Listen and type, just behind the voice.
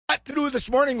To do this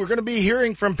morning, we're going to be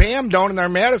hearing from Pam down in our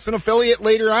Madison affiliate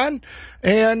later on,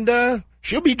 and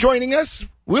she'll be joining us.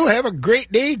 We'll have a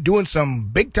great day doing some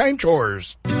big-time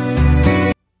chores.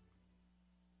 The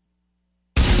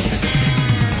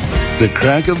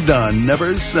crack of dawn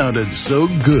never sounded so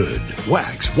good.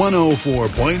 Wax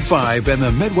 104.5 and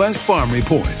the Midwest Farm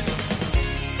Report.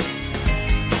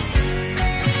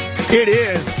 It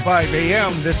is 5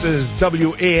 a.m. This is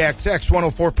WAXX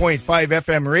 104.5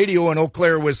 FM radio in Eau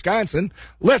Claire, Wisconsin.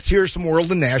 Let's hear some world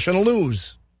and national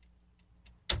news.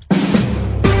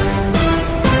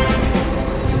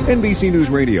 NBC News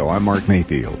Radio, I'm Mark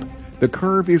Mayfield. The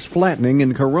curve is flattening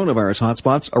in coronavirus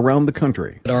hotspots around the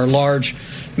country. Our large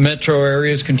metro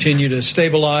areas continue to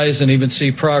stabilize and even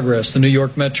see progress. The New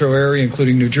York metro area,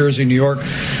 including New Jersey, New York,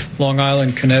 Long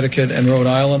Island, Connecticut, and Rhode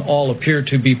Island, all appear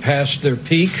to be past their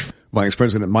peak. Vice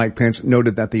President Mike Pence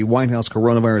noted that the White House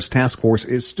Coronavirus Task Force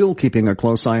is still keeping a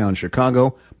close eye on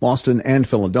Chicago, Boston, and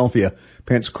Philadelphia.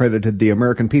 Pence credited the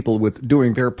American people with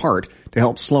doing their part to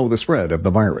help slow the spread of the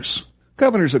virus.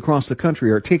 Governors across the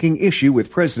country are taking issue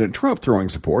with President Trump throwing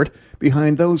support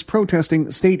behind those protesting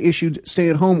state-issued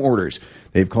stay-at-home orders.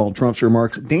 They've called Trump's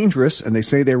remarks dangerous, and they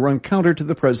say they run counter to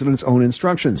the president's own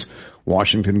instructions.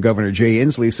 Washington Governor Jay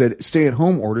Inslee said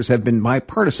stay-at-home orders have been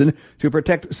bipartisan to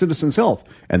protect citizens' health,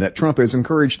 and that Trump has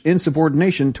encouraged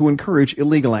insubordination to encourage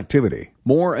illegal activity.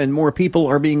 More and more people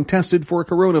are being tested for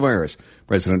coronavirus.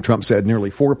 President Trump said nearly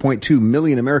 4.2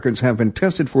 million Americans have been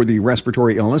tested for the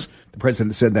respiratory illness. The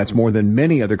president said that's more than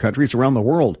many other countries around the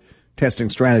world. Testing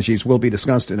strategies will be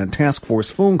discussed in a task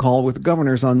force phone call with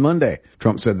governors on Monday.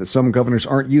 Trump said that some governors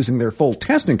aren't using their full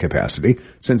testing capacity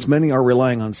since many are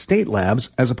relying on state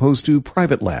labs as opposed to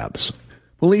private labs.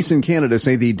 Police in Canada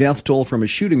say the death toll from a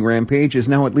shooting rampage is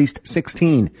now at least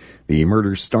 16. The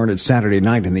murders started Saturday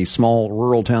night in the small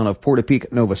rural town of Portapique,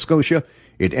 Nova Scotia.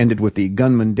 It ended with the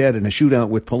gunman dead in a shootout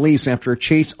with police after a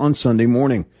chase on Sunday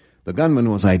morning. The gunman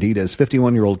was ID'd as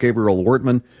 51-year-old Gabriel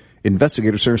Wortman.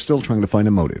 Investigators are still trying to find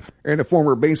a motive. And a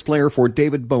former bass player for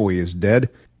David Bowie is dead.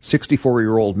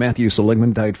 64-year-old Matthew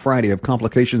Seligman died Friday of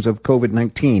complications of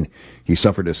COVID-19. He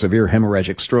suffered a severe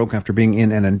hemorrhagic stroke after being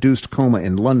in an induced coma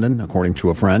in London, according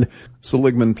to a friend.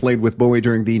 Seligman played with Bowie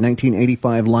during the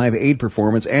 1985 Live Aid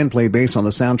performance and played bass on the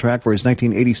soundtrack for his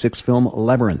 1986 film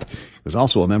Labyrinth. He was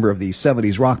also a member of the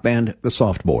 70s rock band The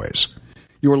Soft Boys.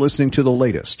 You are listening to the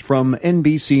latest from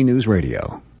NBC News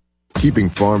Radio. Keeping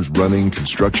farms running,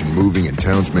 construction moving, and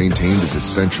towns maintained is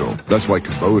essential. That's why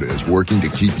Kubota is working to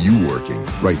keep you working.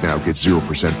 Right now, get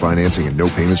 0% financing and no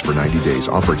payments for 90 days.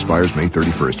 Offer expires May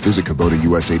 31st. Visit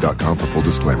KubotaUSA.com for full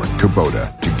disclaimer.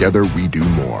 Kubota. Together, we do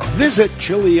more. Visit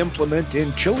Chili Implement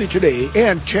in Chili today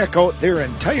and check out their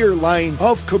entire line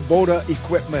of Kubota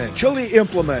equipment. Chili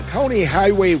Implement, County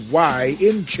Highway Y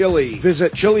in Chili.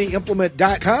 Visit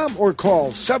ChiliImplement.com or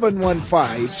call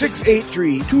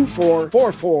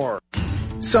 715-683-2444.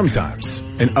 Sometimes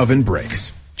an oven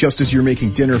breaks, just as you're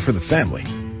making dinner for the family.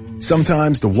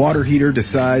 Sometimes the water heater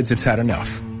decides it's had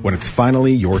enough when it's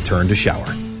finally your turn to shower.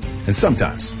 And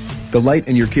sometimes the light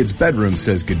in your kid's bedroom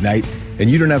says goodnight and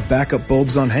you don't have backup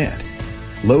bulbs on hand.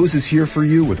 Lowe's is here for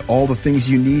you with all the things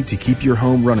you need to keep your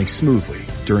home running smoothly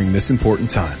during this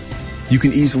important time. You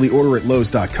can easily order at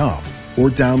Lowe's.com or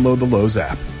download the Lowe's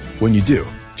app. When you do,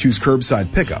 choose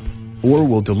curbside pickup or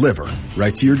we'll deliver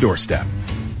right to your doorstep.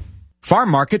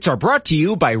 Farm markets are brought to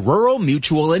you by Rural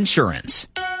Mutual Insurance.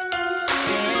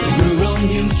 Rural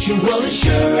Mutual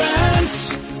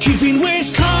Insurance, keeping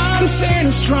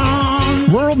Wisconsin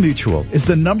strong. Rural Mutual is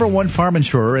the #1 farm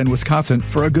insurer in Wisconsin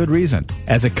for a good reason.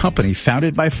 As a company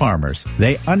founded by farmers,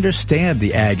 they understand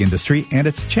the ag industry and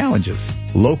its challenges.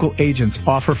 Local agents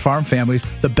offer farm families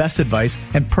the best advice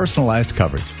and personalized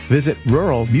coverage. Visit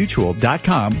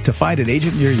ruralmutual.com to find an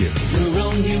agent near you.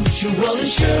 Rural Mutual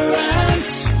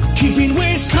Insurance, keeping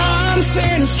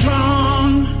Wisconsin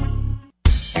strong.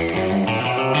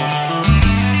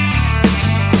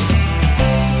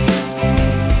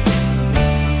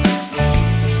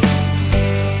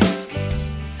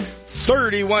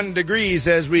 .31 degrees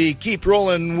as we keep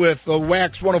rolling with the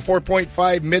Wax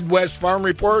 104.5 Midwest Farm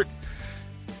Report.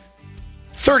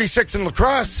 36 in La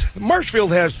Crosse.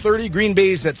 Marshfield has 30. Green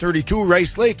Bay's at 32.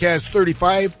 Rice Lake has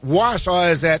 35.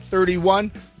 Wausau is at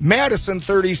 31. Madison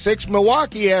 36.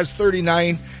 Milwaukee has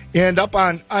 39. And up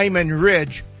on Eyman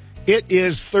Ridge, it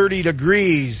is 30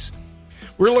 degrees.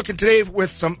 We're looking today for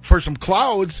some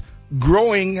clouds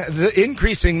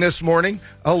increasing this morning,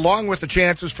 along with the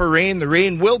chances for rain. The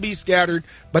rain will be scattered,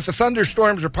 but the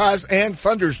thunderstorms are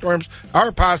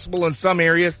possible in some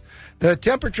areas. The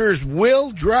temperatures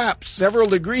will drop several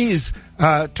degrees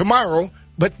tomorrow,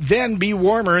 but then be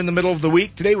warmer in the middle of the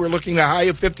week. Today we're looking at a high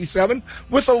of 57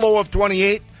 with a low of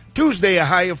 28. Tuesday a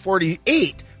high of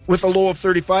 48 with a low of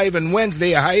 35, and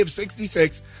Wednesday a high of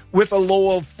 66 with a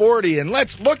low of 40. And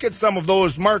let's look at some of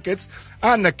those markets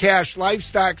on the cash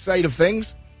livestock side of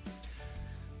things.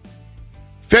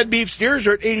 Fed beef steers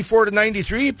are at 84 to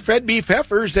 93. Fed beef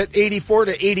heifers at 84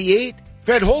 to 88.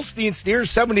 Fed Holstein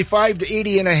steers 75 to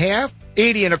 80 and a half,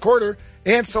 80 and a quarter,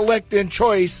 and select and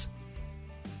choice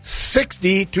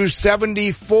 60 to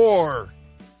 74.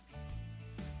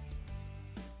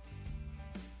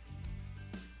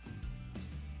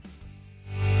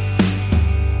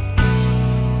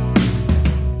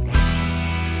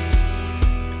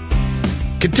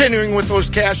 Continuing with those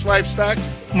cash livestock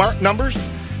numbers,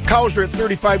 cows are at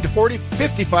 35 to 40,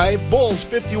 55, bulls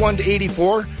 51 to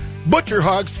 84, butcher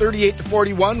hogs 38 to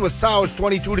 41, with sows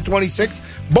 22 to 26,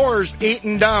 boars 8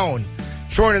 and down.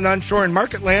 Shorn and unshorn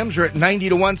market lambs are at 90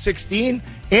 to 116,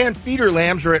 and feeder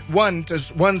lambs are at 1 to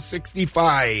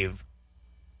 165.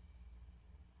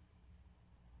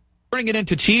 Turning it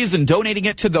into cheese and donating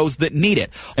it to those that need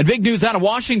it. And big news out of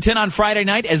Washington on Friday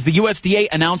night as the USDA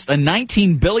announced a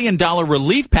 $19 billion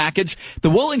relief package that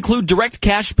will include direct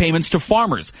cash payments to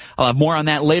farmers. I'll have more on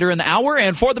that later in the hour.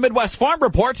 And for the Midwest Farm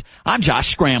Report, I'm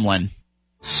Josh Scramlin.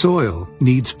 Soil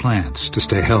needs plants to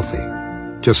stay healthy,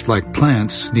 just like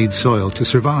plants need soil to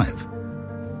survive.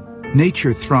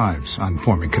 Nature thrives on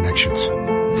forming connections.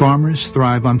 Farmers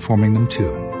thrive on forming them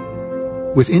too.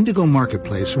 With Indigo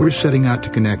Marketplace, we're setting out to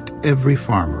connect every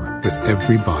farmer with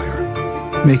every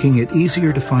buyer, making it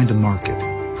easier to find a market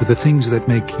for the things that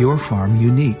make your farm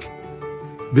unique.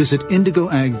 Visit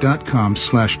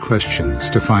indigoag.com/questions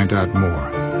to find out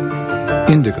more.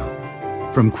 Indigo.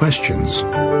 From questions,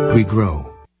 we grow.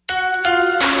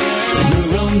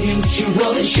 Rural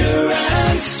Mutual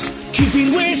Insurance,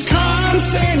 keeping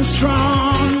Wisconsin strong.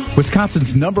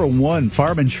 Wisconsin's #1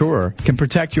 farm insurer can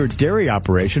protect your dairy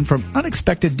operation from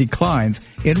unexpected declines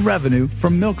in revenue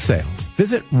from milk sales.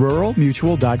 Visit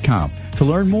ruralmutual.com to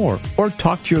learn more or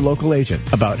talk to your local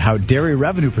agent about how dairy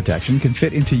revenue protection can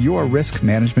fit into your risk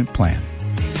management plan.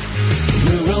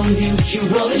 Rural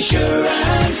Mutual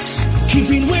Insurance,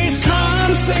 keeping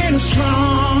Wisconsin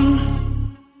strong.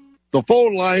 The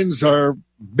phone lines are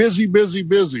busy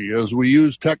as we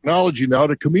use technology now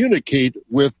to communicate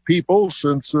with people,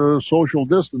 since social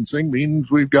distancing means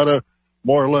we've got to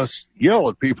more or less yell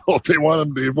at people if they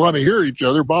want to hear each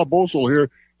other. Bob Boesel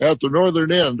here at the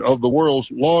northern end of the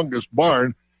world's longest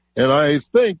barn, and I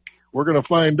think we're going to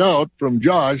find out from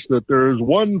Josh that there's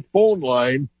one phone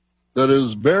line that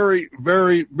is very,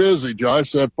 very busy,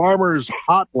 Josh, that farmers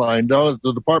hotline down at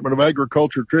the Department of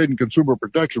Agriculture, Trade, and Consumer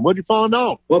Protection. What'd you find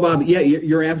out? Well, Bob, yeah,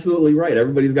 you're absolutely right.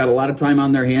 Everybody's got a lot of time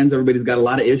on their hands. Everybody's got a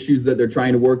lot of issues that they're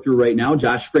trying to work through right now.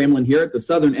 Josh Scramlin here at the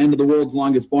southern end of the world's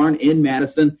longest barn in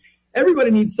Madison. Everybody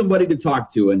needs somebody to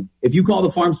talk to. And if you call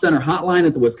the Farm Center hotline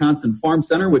at the Wisconsin Farm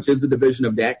Center, which is a division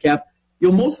of DATCAP,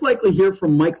 you'll most likely hear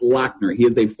from Mike Lochner. He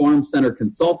is a Farm Center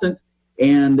consultant.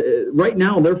 And right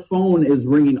now, their phone is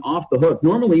ringing off the hook.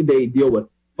 Normally, they deal with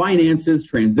finances,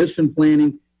 transition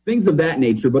planning, things of that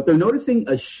nature, but they're noticing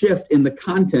a shift in the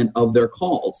content of their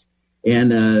calls.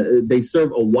 And they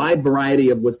serve a wide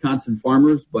variety of Wisconsin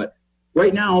farmers, but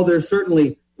right now, they're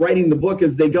certainly writing the book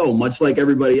as they go, much like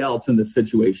everybody else in this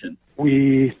situation.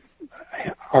 We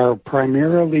are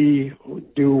primarily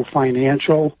do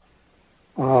financial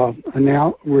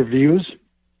reviews.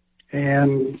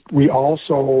 And we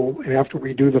also, after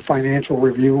we do the financial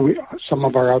review, some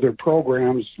of our other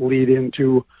programs lead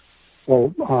into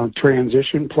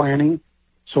transition planning.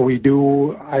 So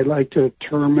I like to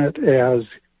term it as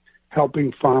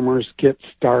helping farmers get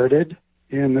started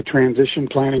in the transition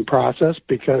planning process,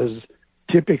 because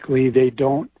typically they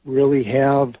don't really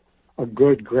have a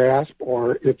good grasp,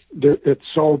 or it's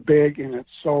so big and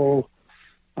it's so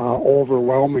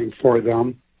overwhelming for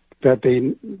them that they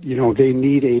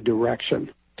need a direction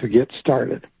to get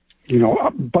started.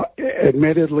 But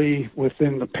admittedly,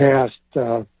 within the past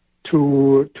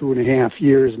 2.5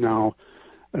 years now,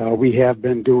 we have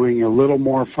been doing a little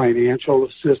more financial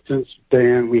assistance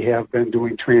than we have been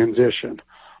doing transition.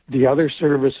 The other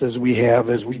services we have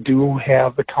is we do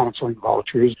have the counseling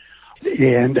vouchers,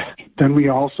 and then we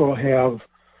also have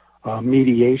a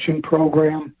mediation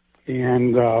program,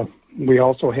 and we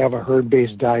also have a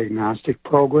herd-based diagnostic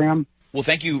program. Well,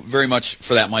 thank you very much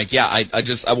for that, Mike. Yeah,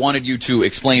 I wanted you to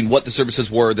explain what the services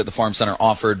were that the Farm Center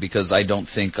offered, because I don't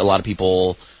think a lot of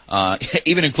people,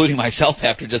 even including myself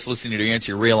after just listening to your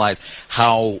answer, realize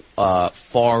how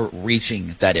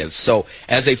far-reaching that is. So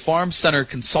as a Farm Center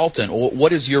consultant,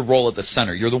 what is your role at the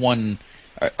center? You're the one,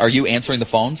 are you answering the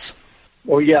phones?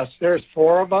 Well, yes, there's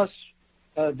 4 of us,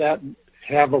 that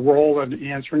have a role in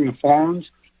answering the phones.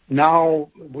 Now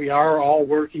we are all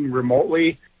working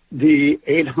remotely. The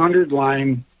 800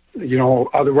 line,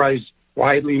 otherwise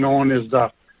widely known as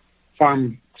the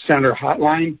Farm Center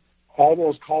hotline, all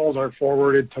those calls are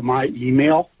forwarded to my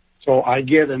email. So I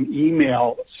get an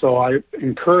email. So I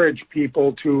encourage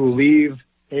people to leave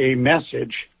a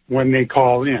message when they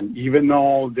call in. Even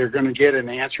though they're going to get an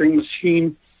answering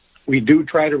machine, we do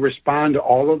try to respond to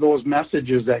all of those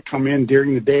messages that come in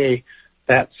during the day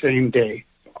that same day.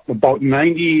 About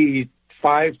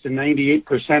 95 to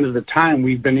 98% of the time,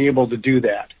 we've been able to do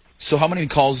that. So how many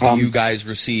calls do you guys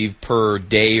receive per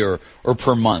day or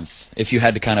per month, if you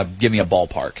had to kind of give me a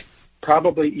ballpark?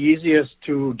 Probably easiest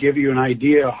to give you an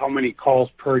idea of how many calls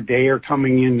per day are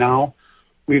coming in now.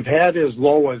 We've had as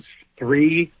low as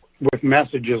 3 with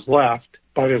messages left,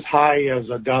 but as high as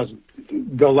a dozen.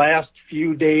 The last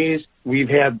few days, we've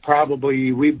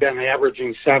been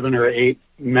averaging 7 or 8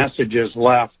 messages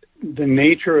left. The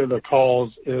nature of the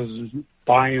calls is,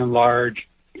 by and large,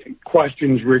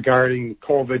 questions regarding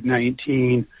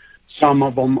COVID-19. Some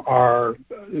of them are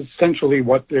essentially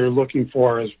what they're looking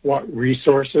for is what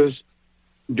resources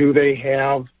do they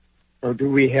have or do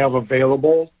we have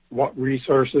available? What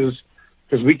resources?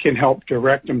 Because we can help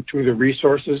direct them to the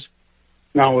resources.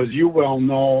 Now, as you well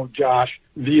know, Josh,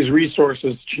 these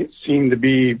resources seem to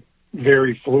be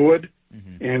very fluid,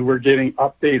 and we're getting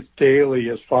updates daily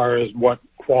as far as what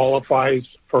qualifies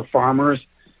for farmers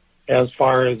as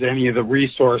far as any of the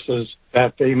resources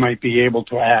that they might be able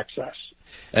to access.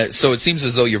 So it seems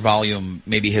as though your volume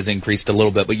maybe has increased a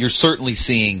little bit, but you're certainly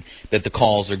seeing that the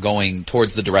calls are going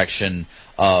towards the direction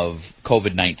of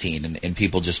COVID-19 and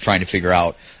people just trying to figure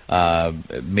out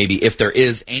maybe if there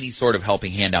is any sort of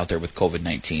helping hand out there with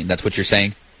COVID-19. That's what you're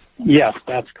saying? Yes,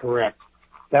 that's correct.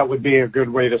 That would be a good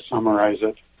way to summarize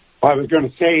it. I was going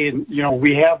to say,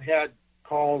 we have had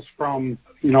calls from,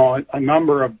 a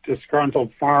number of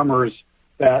disgruntled farmers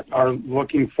that are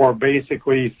looking for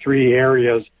basically 3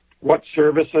 areas. What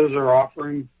services are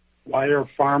offering? Why are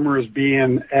farmers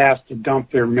being asked to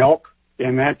dump their milk?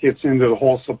 And that gets into the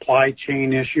whole supply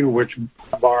chain issue, which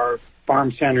of our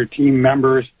Farm Center team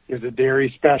members is a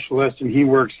dairy specialist, and he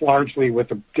works largely with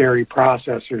the dairy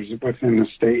processors within the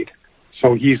state.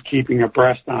 So he's keeping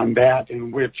abreast on that, in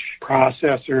which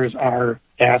processors are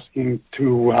asking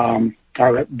to,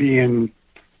 are being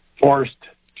forced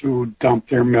to dump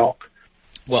their milk.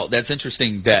 Well, that's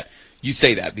interesting that you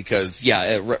say that because,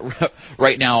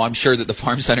 right now I'm sure that the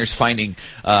Farm Center's finding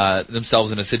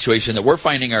themselves in a situation that we're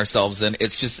finding ourselves in.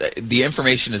 It's just the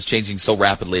information is changing so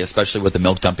rapidly, especially with the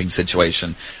milk dumping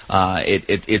situation.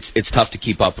 It's tough to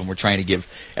keep up, and we're trying to give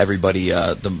everybody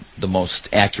the most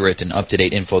accurate and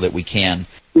up-to-date info that we can.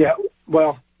 Yeah,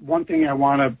 well, one thing I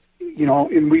want to,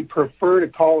 and we prefer to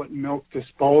call it milk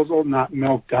disposal, not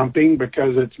milk dumping,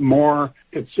 because it's more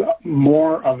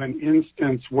of an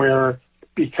instance where,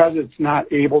 because it's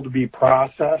not able to be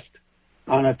processed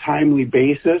on a timely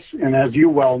basis, and as you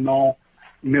well know,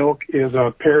 milk is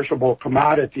a perishable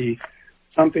commodity,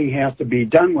 something has to be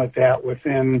done with that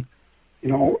within,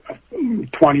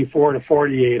 24 to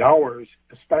 48 hours,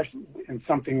 especially, and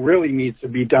something really needs to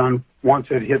be done once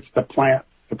it hits the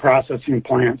processing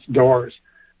plant's doors.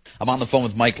 I'm on the phone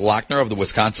with Mike Lochner of the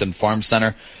Wisconsin Farm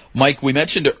Center. Mike, we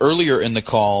mentioned earlier in the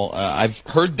call, I've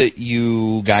heard that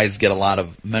you guys get a lot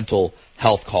of mental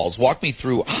health calls. Walk me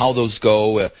through how those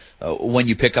go when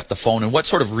you pick up the phone, and what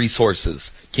sort of resources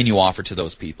can you offer to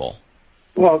those people?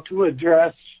 Well, to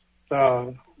address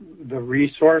the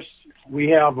resource, we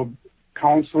have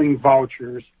counseling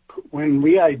vouchers. When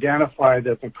we identify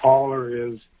that the caller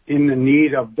is in the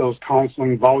need of those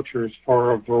counseling vouchers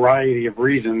for a variety of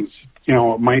reasons,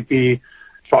 it might be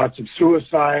thoughts of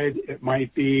suicide. It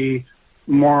might be,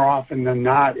 more often than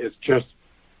not, it's just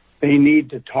they need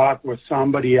to talk with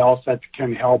somebody else that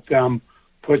can help them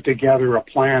put together a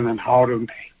plan on how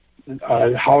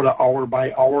to hour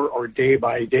by hour or day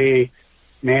by day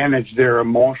manage their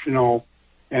emotional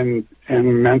and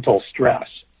mental stress.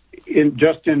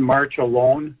 Just in March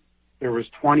alone, there was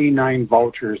 29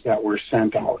 vouchers that were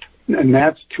sent out, and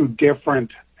that's to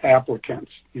different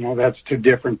applicants. That's to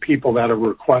different people that are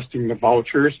requesting the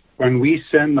vouchers. When we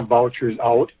send the vouchers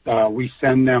out, we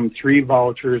send them 3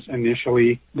 vouchers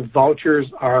initially. The vouchers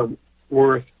are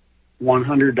worth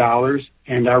 $100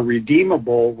 and are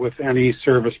redeemable with any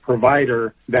service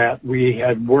provider that we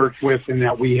had worked with and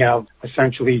that we have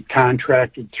essentially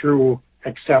contracted through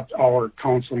accept our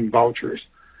counseling vouchers.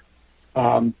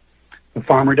 The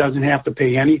farmer doesn't have to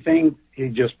pay anything. He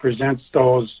just presents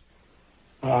those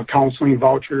counseling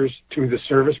vouchers to the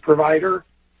service provider.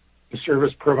 The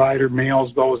service provider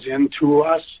mails those in to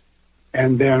us,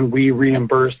 and then we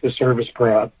reimburse the service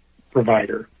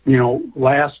provider.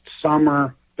 Last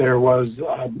summer there was,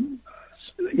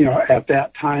 at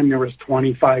that time there was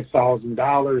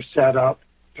 $25,000 set up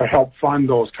to help fund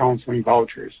those counseling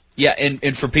vouchers. Yeah,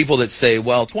 and for people that say,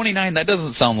 well, 29, that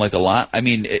doesn't sound like a lot. I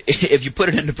mean, if you put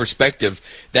it into perspective,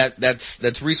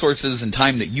 that's resources and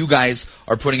time that you guys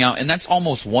are putting out, and that's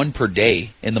almost one per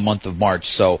day in the month of March.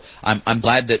 So I'm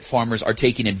glad that farmers are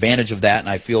taking advantage of that, and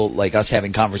I feel like us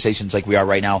having conversations like we are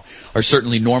right now are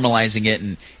certainly normalizing it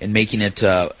and making it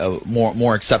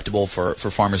more acceptable for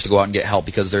farmers to go out and get help,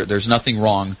 because there's nothing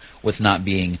wrong with not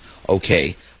being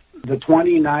okay. The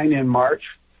 29 in March,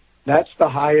 that's the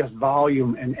highest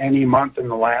volume in any month in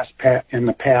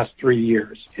the past 3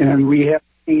 years. And we have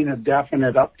seen a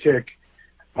definite uptick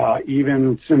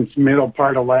even since middle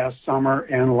part of last summer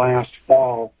and last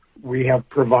fall. We have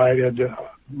provided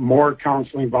more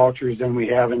counseling vouchers than we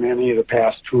have in any of the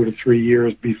past 2 to 3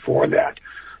 years before that.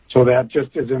 So that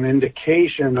just is an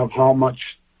indication of how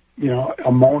much,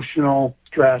 emotional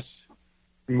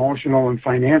and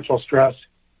financial stress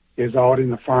is out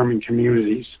in the farming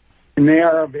communities. And they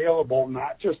are available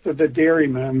not just to the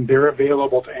dairymen, they're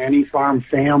available to any farm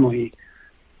family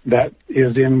that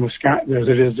is in Wisconsin, as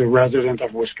it is a resident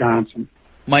of Wisconsin.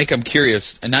 Mike, I'm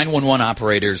curious, 911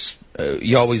 operators,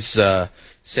 you always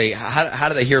say, how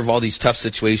do they hear of all these tough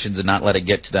situations and not let it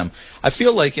get to them? I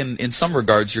feel like in some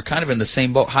regards you're kind of in the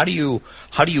same boat. How do you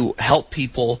help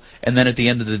people, and then at the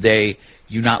end of the day,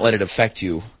 you not let it affect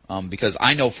you? Because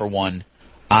I know, for one,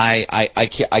 I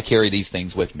carry these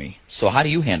things with me. So how do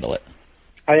you handle it?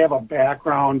 I have a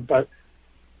background, but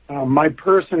my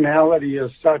personality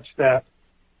is such that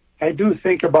I do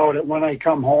think about it when I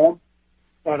come home,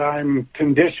 but I'm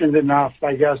conditioned enough,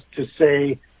 I guess, to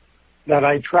say that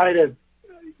I try to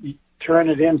turn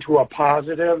it into a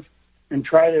positive and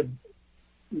try to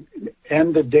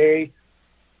end the day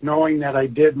knowing that I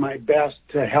did my best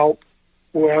to help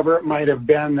whoever it might have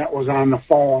been that was on the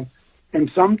phone.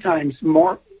 And sometimes,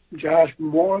 most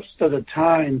of the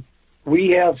time,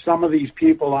 we have some of these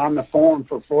people on the phone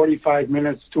for 45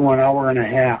 minutes to an hour and a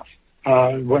half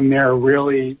when they're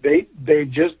really, they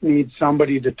just need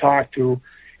somebody to talk to.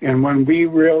 And when we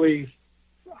really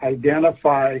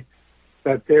identify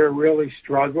that they're really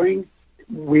struggling,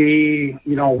 we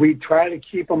try to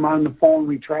keep them on the phone.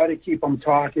 We try to keep them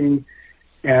talking.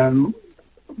 And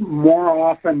more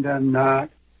often than not,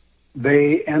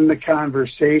 they end the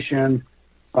conversation.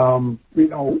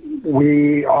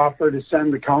 We offer to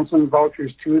send the counseling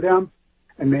vouchers to them,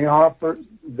 and they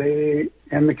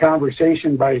end the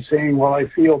conversation by saying, well, I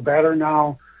feel better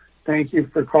now. Thank you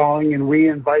for calling. And we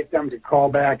invite them to call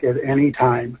back at any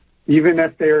time. Even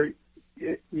if they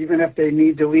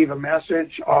need to leave a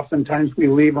message, oftentimes we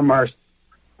leave them our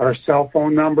cell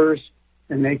phone numbers,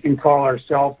 and they can call our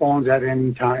cell phones at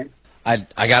any time.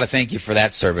 I got to thank you for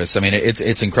that service. I mean,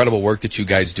 it's incredible work that you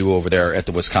guys do over there at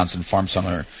the Wisconsin Farm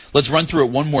Center. Let's run through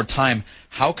it one more time.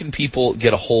 How can people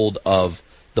get a hold of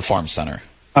the Farm Center?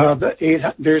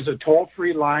 There's a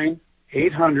toll-free line,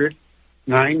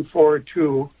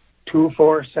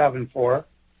 800-942-2474.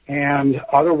 And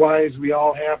otherwise, we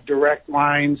all have direct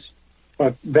lines.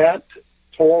 But that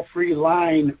toll-free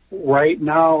line right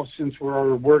now, since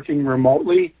we're working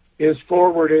remotely, is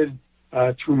forwarded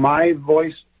to my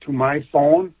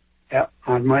phone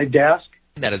on my desk.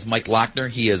 That is Mike Lochner.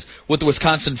 He is with the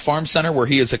Wisconsin Farm Center, where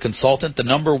he is a consultant. The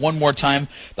number, one more time,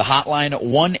 the hotline,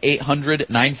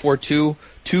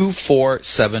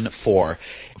 1-800-942-2474.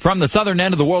 From the southern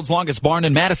end of the world's longest barn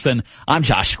in Madison, I'm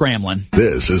Josh Scramlin.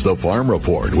 This is the Farm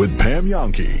Report with Pam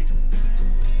Yonke.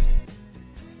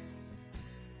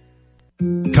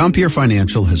 Compeer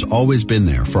Financial has always been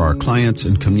there for our clients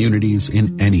and communities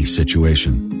in any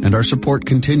situation, and our support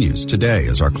continues today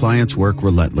as our clients work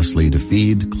relentlessly to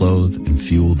feed, clothe, and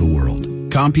fuel the world.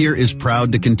 Compeer is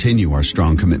proud to continue our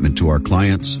strong commitment to our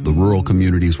clients, the rural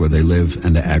communities where they live,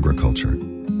 and to agriculture.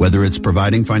 Whether it's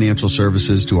providing financial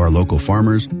services to our local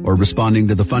farmers or responding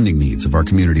to the funding needs of our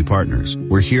community partners,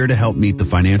 we're here to help meet the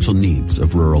financial needs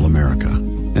of rural America.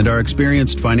 And our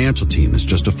experienced financial team is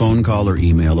just a phone call or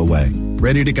email away,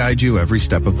 ready to guide you every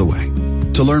step of the way.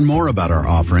 To learn more about our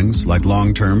offerings, like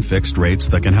long-term fixed rates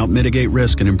that can help mitigate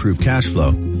risk and improve cash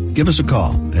flow, give us a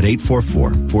call at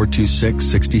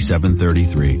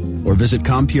 844-426-6733 or visit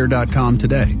Compeer.com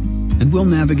today, and we'll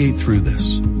navigate through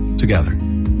this together.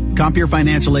 Compeer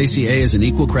Financial ACA is an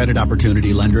equal credit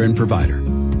opportunity lender and provider.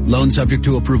 Loan subject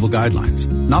to approval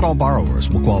guidelines. Not all borrowers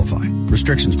will qualify.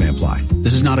 Restrictions may apply.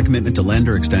 This is not a commitment to lend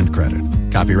or extend credit.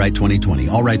 Copyright 2020.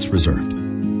 All rights reserved.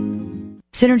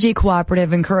 Synergy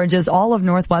Cooperative encourages all of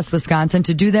Northwest Wisconsin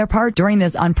to do their part during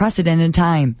this unprecedented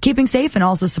time, keeping safe and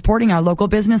also supporting our local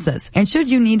businesses. And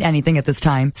should you need anything at this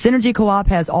time, Synergy Co-op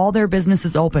has all their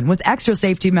businesses open with extra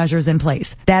safety measures in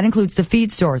place. That includes the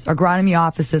feed stores, agronomy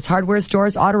offices, hardware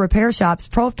stores, auto repair shops,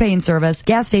 propane service,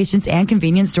 gas stations, and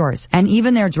convenience stores, and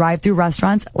even their drive-through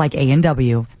restaurants like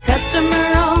A&W.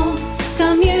 Customer owned,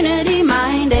 community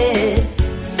minded,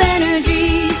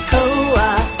 Synergy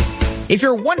Co-op. If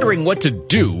you're wondering what to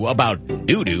do about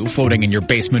doo-doo floating in your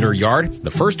basement or yard,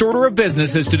 the first order of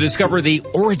business is to discover the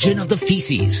origin of the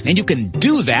feces. And you can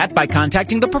do that by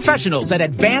contacting the professionals at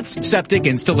Advanced Septic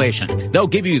Installation. They'll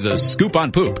give you the scoop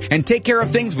on poop and take care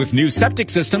of things with new septic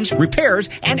systems, repairs,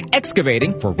 and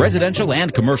excavating for residential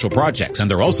and commercial projects.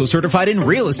 And they're also certified in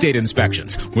real estate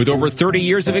inspections. With over 30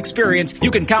 years of experience,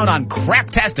 you can count on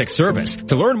craptastic service.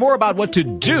 To learn more about what to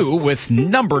do with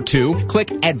number 2, click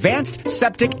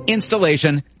AdvancedSepticInstallation.com.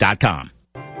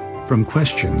 From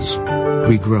questions,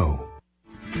 we grow.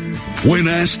 When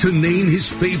asked to name his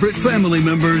favorite family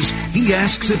members, he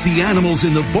asks if the animals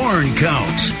in the barn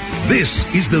count. This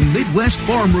is the Midwest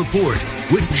Farm Report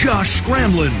with Josh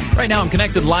Scramlin. Right now I'm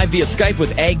connected live via Skype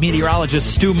with ag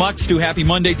meteorologist Stu Muck. Stu, happy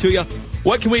Monday to you.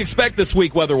 What can we expect this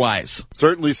week weather-wise?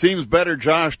 Certainly seems better,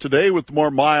 Josh, today with the more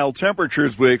mild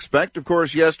temperatures we expect. Of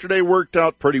course, yesterday worked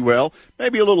out pretty well.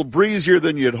 Maybe a little breezier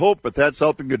than you'd hoped, but that's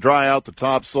helping to dry out the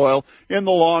topsoil. In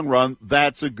the long run,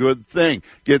 that's a good thing.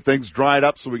 Get things dried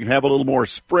up so we can have a little more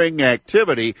spring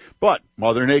activity. But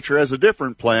Mother Nature has a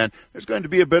different plan. There's going to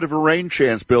be a bit of a rain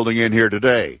chance building in here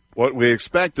today. What we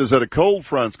expect is that a cold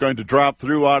front's going to drop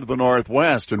through out of the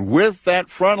northwest, and with that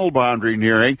frontal boundary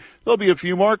nearing, there'll be a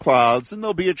few more clouds, and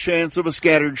there'll be a chance of a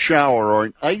scattered shower or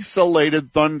an isolated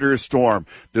thunderstorm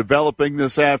developing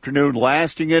this afternoon,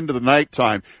 lasting into the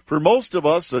nighttime. For most of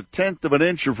us, 1/10 of an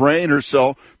inch of rain or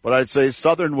so, but I'd say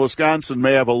southern Wisconsin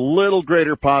may have a little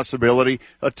greater possibility,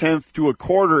 1/10 to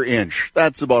 1/4 inch.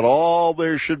 That's about all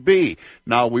there should be.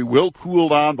 Now, we will cool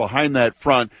down behind that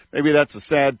front. Maybe that's a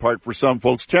sad part for some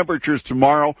folks. Temperatures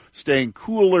tomorrow staying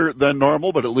cooler than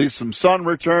normal, but at least some sun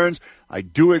returns. I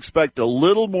do expect a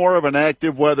little more of an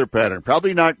active weather pattern.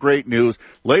 Probably not great news.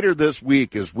 Later this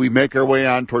week, as we make our way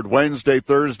on toward Wednesday,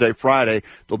 Thursday, Friday,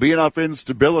 there'll be enough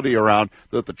instability around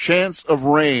that the chance of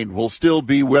rain will still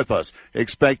be with us.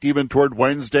 Expect even toward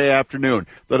Wednesday afternoon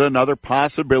that another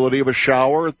possibility of a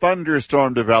shower or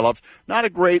thunderstorm develops. Not a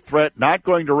great threat, not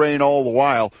going to rain all the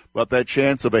while, but that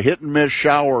chance of a hit-and-miss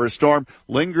shower or storm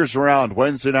lingers around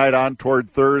Wednesday night on toward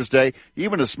Thursday.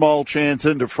 Even a small chance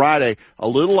into Friday. A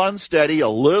little unsteady, a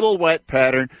little wet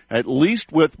pattern, at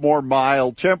least with more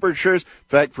mild temperatures. In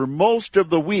fact, for most of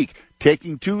the week,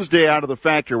 taking Tuesday out of the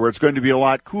factor where it's going to be a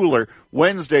lot cooler,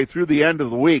 Wednesday through the end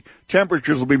of the week,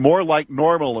 temperatures will be more like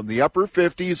normal in the upper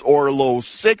 50s or low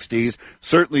 60s,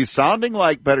 certainly sounding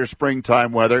like better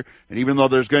springtime weather. And even though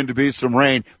there's going to be some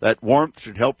rain, that warmth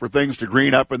should help for things to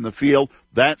green up in the field.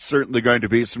 That's certainly going to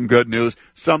be some good news,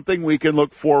 something we can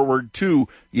look forward to.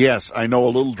 Yes, I know a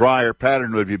little drier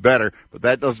pattern would be better, but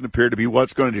that doesn't appear to be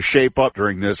what's going to shape up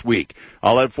during this week.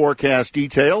 I'll have forecast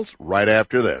details right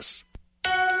after this.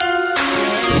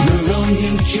 Rural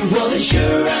Mutual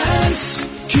Insurance,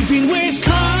 keeping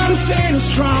Wisconsin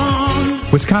strong.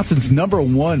 Wisconsin's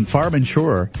 #1 farm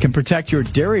insurer can protect your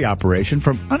dairy operation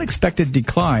from unexpected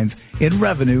declines in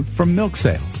revenue from milk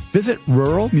sales. Visit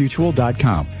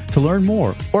ruralmutual.com to learn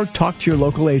more or talk to your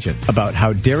local agent about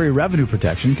how dairy revenue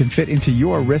protection can fit into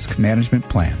your risk management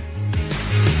plan.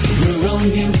 Rural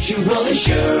Mutual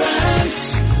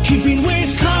Insurance, keeping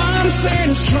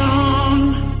Wisconsin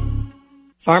strong.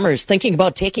 Farmers thinking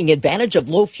about taking advantage of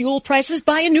low fuel prices?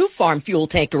 Buy a new farm fuel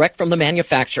tank direct from the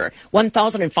manufacturer.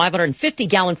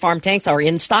 1,550-gallon farm tanks are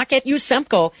in stock at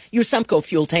USEMCO. USEMCO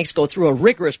fuel tanks go through a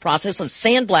rigorous process of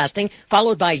sandblasting,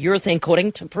 followed by urethane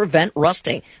coating to prevent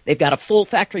rusting. They've got a full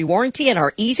factory warranty and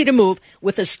are easy to move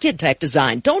with a skid-type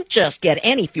design. Don't just get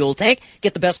any fuel tank.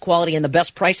 Get the best quality and the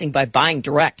best pricing by buying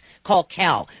direct. Call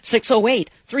Cal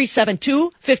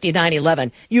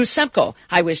 608-372-5911. USEMCO,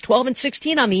 Highways 12 and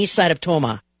 16 on the east side of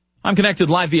Toma. I'm connected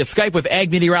live via Skype with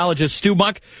ag meteorologist Stu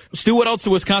Muck. Stu, what else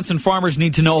do Wisconsin farmers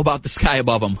need to know about the sky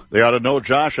above them? They ought to know,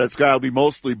 Josh, that sky will be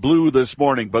mostly blue this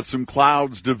morning, but some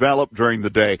clouds develop during the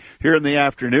day. Here in the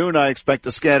afternoon, I expect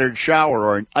a scattered shower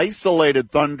or an isolated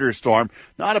thunderstorm.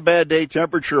 Not a bad day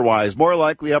temperature-wise, more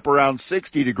likely up around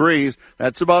 60 degrees.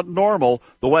 That's about normal.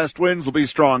 The west winds will be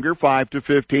stronger, 5 to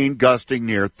 15, gusting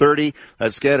near 30.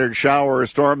 That scattered shower or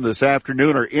storm this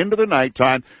afternoon or into the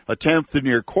nighttime, 1/10 to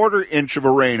near 1/4 inch of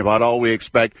a rain, about about all we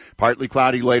expect. Partly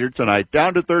cloudy later tonight,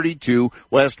 down to 32.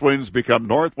 West winds become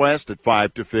northwest at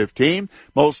 5 to 15.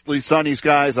 Mostly sunny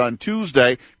skies on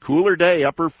Tuesday. Cooler day,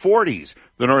 upper 40s.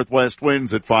 The northwest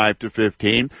winds at 5 to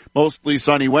 15. Mostly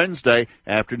sunny Wednesday.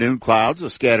 Afternoon clouds, a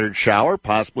scattered shower,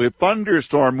 possibly a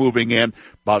thunderstorm moving in.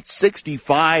 About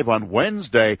 65 on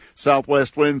Wednesday.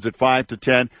 Southwest winds at 5 to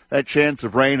 10. That chance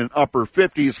of rain in upper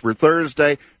 50s for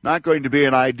Thursday. Not going to be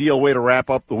an ideal way to wrap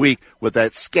up the week with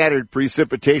that scattered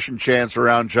precipitation chance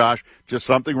around, Josh. Just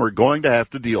something we're going to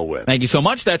have to deal with. Thank you so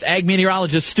much. That's Ag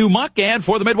Meteorologist Stu Muck. And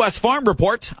for the Midwest Farm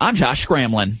Report, I'm Josh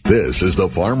Scramlin. This is the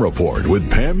Farm Report with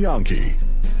Pam Yonke.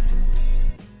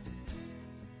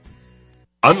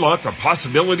 Unlock the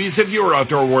possibilities of your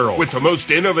outdoor world with the most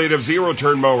innovative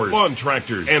zero-turn mowers, lawn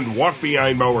tractors, and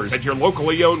walk-behind mowers at your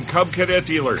locally owned Cub Cadet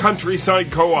dealer,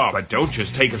 Countryside Co-op. But don't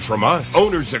just take it from us.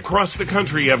 Owners across the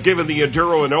country have given the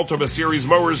Enduro and Ultima Series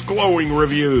mowers glowing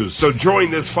reviews. So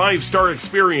join this 5-star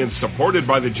experience supported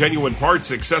by the genuine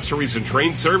parts, accessories, and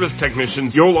trained service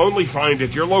technicians you'll only find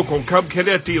at your local Cub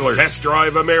Cadet dealer. Test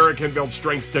drive American-built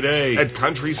strength today at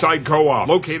Countryside Co-op,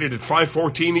 located at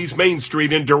 514 East Main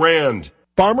Street in Durand.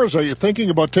 Farmers, are you thinking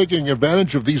about taking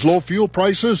advantage of these low fuel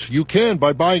prices? You can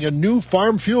by buying a new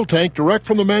farm fuel tank direct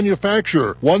from the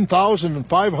manufacturer.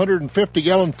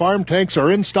 1,550-gallon farm tanks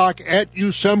are in stock at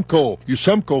Usemco.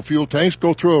 Usemco fuel tanks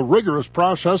go through a rigorous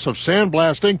process of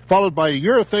sandblasting, followed by a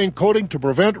urethane coating to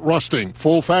prevent rusting.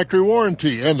 Full factory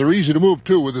warranty, and they're easy to move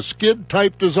too with a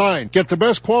skid-type design. Get the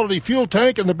best quality fuel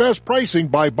tank and the best pricing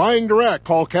by buying direct.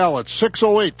 Call Cal at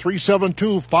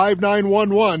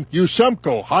 608-372-5911.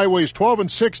 Usemco, highways 12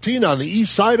 and 16 on the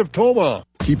east side of Toma.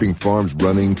 Keeping farms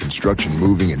running, construction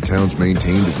moving, and towns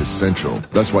maintained is essential.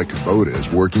 That's why Kubota is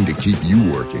working to keep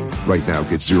you working. Right now,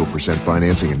 get 0%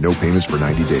 financing and no payments for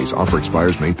 90 days. Offer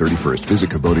expires May 31st. Visit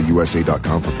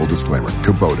KubotaUSA.com for full disclaimer.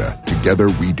 Kubota. Together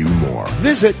we do more.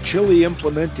 Visit Chili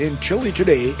Implement in Chili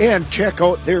today and check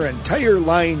out their entire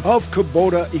line of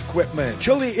Kubota equipment.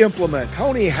 Chili Implement,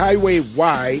 County Highway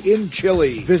Y in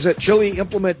Chili. Visit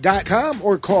ChiliImplement.com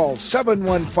or call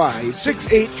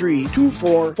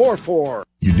 715-683-2444.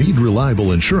 You need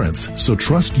reliable insurance, so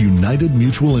trust United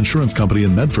Mutual Insurance Company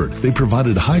in Medford. They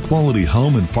provided high-quality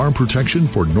home and farm protection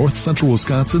for north central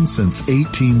Wisconsin since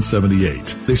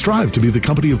 1878. They strive to be the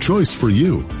company of choice for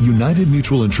you. United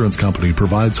Mutual Insurance Company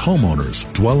provides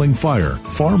homeowners, dwelling fire,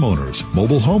 farm owners,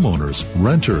 mobile homeowners,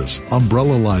 renters,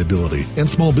 umbrella liability, and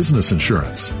small business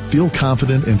insurance. Feel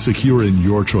confident and secure in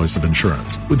your choice of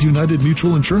insurance with United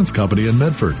Mutual Insurance Company in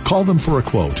Medford. Call them for a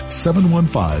quote,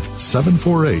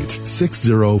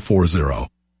 715-748-6040. Wax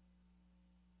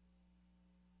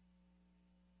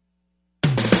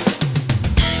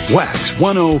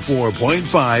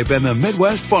 104.5 and the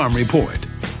Midwest Farm Report.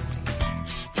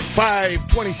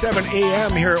 5:27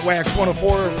 a.m. here at Wax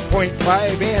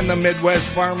 104.5 and the Midwest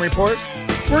Farm Report.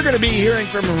 We're going to be hearing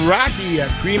from Rocky at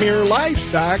Premier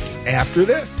Livestock after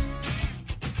this.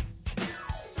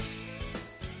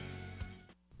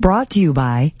 Brought to you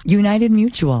by United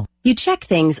Mutual. You check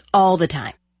things all the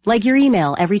time, like your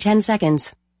email every 10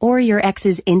 seconds or your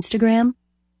ex's Instagram.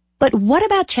 But what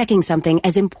about checking something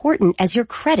as important as your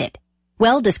credit?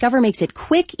 Well, Discover makes it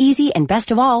quick, easy, and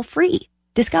best of all, free.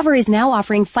 Discover is now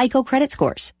offering FICO credit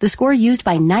scores, the score used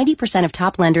by 90% of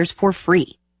top lenders for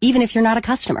free, even if you're not a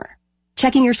customer.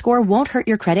 Checking your score won't hurt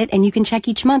your credit, and you can check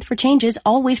each month for changes,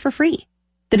 always for free.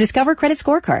 The Discover Credit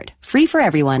Scorecard, free for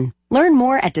everyone. Learn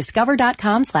more at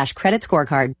discover.com/credit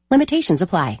scorecard. Limitations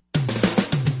apply.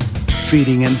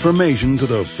 Feeding information to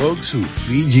the folks who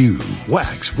feed you.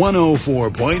 Wax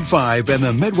 104.5 and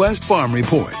the Midwest Farm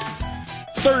Report.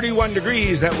 31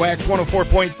 degrees at Wax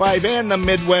 104.5 and the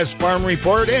Midwest Farm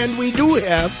Report. And we do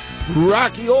have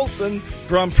Rocky Olson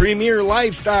from Premier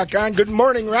Livestock on. Good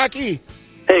morning, Rocky.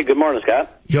 Hey, good morning,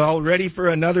 Scott. You all ready for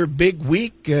another big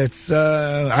week? It's,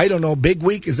 I don't know, big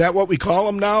week. Is that what we call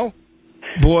them now?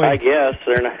 Boy. I guess.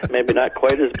 They're maybe not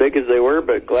quite as big as they were,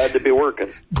 but glad to be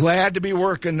working. Glad to be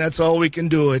working. That's all we can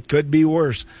do. It could be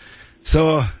worse.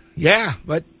 So, yeah,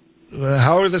 but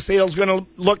how are the sales going to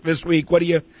look this week? What do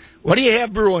you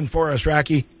have brewing for us,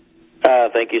 Rocky?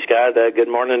 Thank you, Scott. Good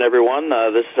morning, everyone.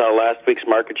 This is how last week's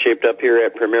market shaped up here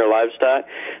at Premier Livestock.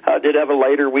 Did have a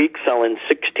lighter week, selling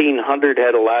 1,600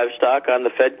 head of livestock on the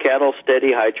fed cattle,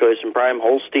 steady, high choice and prime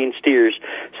Holstein steers,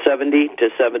 70 to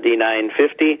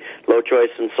 79.50. Low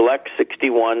choice and select,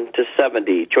 61 to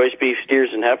 70. Choice beef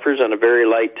steers and heifers on a very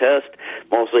light test,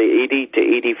 mostly 80 to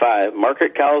 85.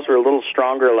 Market cows were a little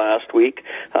stronger last week.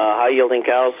 High yielding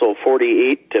cows sold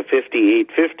 48 to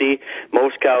 58.50.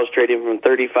 Most cows trading from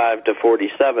 35 to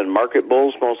 47. Market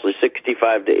bulls mostly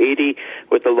 65 to 80,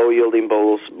 with the low-yielding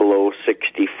bulls below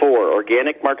 64.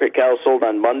 Organic market cows sold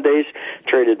on Mondays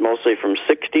traded mostly from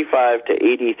 65 to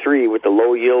 83, with the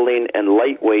low-yielding and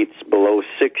lightweights below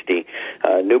 60.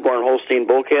 Newborn Holstein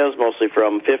bull calves mostly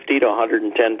from 50 to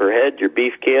 110 per head. Your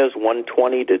beef calves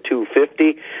 120 to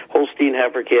 250. Holstein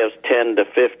heifer calves 10 to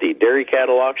 50. Dairy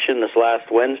cattle auction this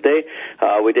last Wednesday.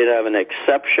 We did have an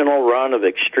exceptional run of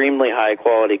extremely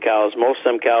high-quality cows. Most of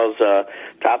them cows,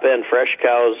 top-end fresh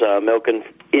cows, milking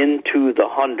into the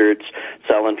hundreds,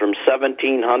 selling from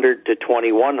 1,700 to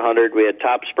 2,100. We had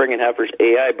top spring and heifers,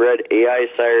 AI bred, AI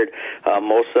sired,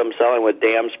 most of them selling with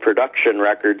dams production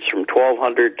records from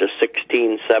 1,200 to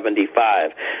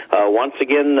 1,675. Once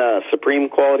again, supreme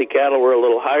quality cattle were a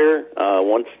little higher.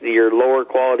 Once your lower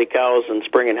quality cows and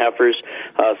spring and heifers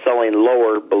selling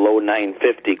lower, below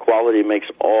 950. Quality makes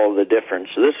all the difference.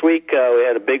 So this week, we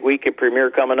had a big week at Premier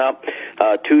coming up.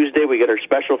 Tuesday, we get our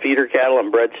special feeder cattle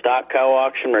and bred stock cow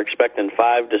auction. We're expecting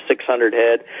 500 to 600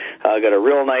 head. Got a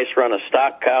real nice run of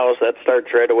stock cows. That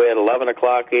starts right away at 11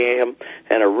 o'clock a.m.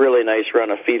 and a really nice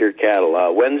run of feeder cattle.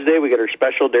 Wednesday, we get our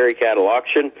special dairy cattle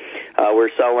auction.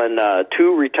 We're selling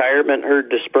 2 retirement herd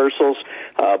dispersals.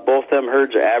 Both them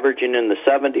herds are averaging in the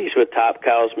 70s, with top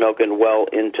cows milking well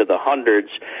into the hundreds.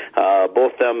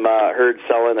 Both them herds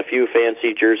selling a few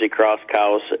fancy Jersey cross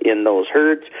cows in those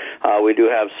herds. We do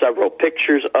have several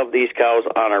pictures of these cows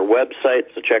on our website,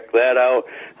 so check that out.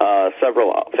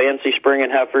 Several fancy spring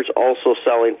and heifers also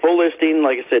selling. Full listing,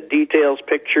 like I said, details,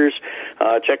 pictures.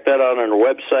 Check that out on our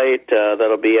website.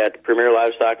 That'll be at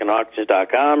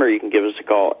PremierLivestockAndAuctions.com, or you can give us a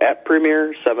call at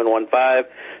Premier,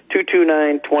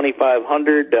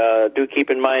 715-229-2500. Do keep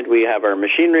in mind we have our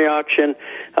machinery auction.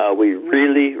 We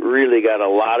really got a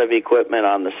lot of equipment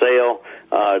on the sale.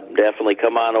 Definitely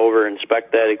come on over,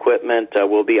 inspect that equipment.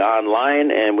 We'll be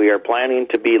online, and we are planning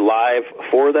to be live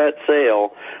for that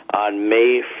sale on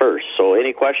May 1st. So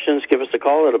any questions, give us a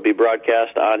call. It'll be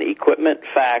broadcast on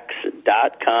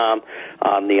equipmentfacts.com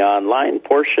on the online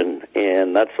portion,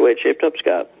 and that's the way it's shaped up,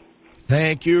 Scott.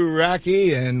 Thank you,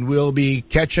 Rocky, and we'll be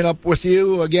catching up with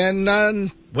you again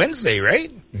on Wednesday,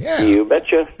 right? Yeah. You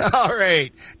betcha. All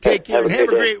right. Take care and have a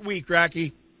great week,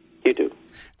 Rocky. You too.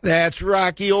 That's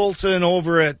Rocky Olson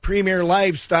over at Premier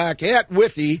Livestock at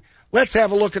Withee. Let's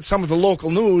have a look at some of the local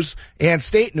news and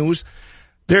state news.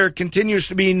 There continues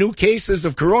to be new cases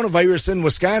of coronavirus in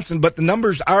Wisconsin, but the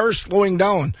numbers are slowing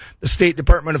down. The State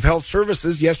Department of Health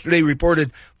Services yesterday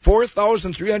reported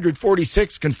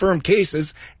 4,346 confirmed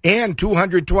cases and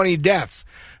 220 deaths.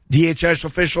 DHS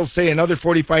officials say another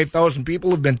 45,000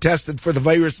 people have been tested for the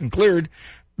virus and cleared.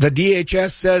 The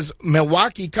DHS says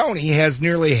Milwaukee County has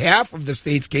nearly half of the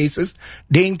state's cases.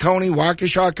 Dane County,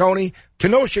 Waukesha County,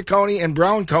 Kenosha County, and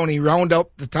Brown County round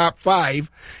up the top 5.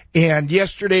 And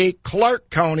yesterday, Clark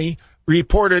County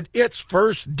reported its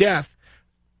first death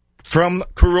from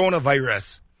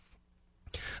coronavirus.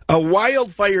 A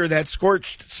wildfire that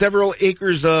scorched several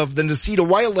acres of the Necedah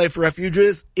Wildlife Refuge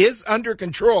is under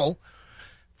control.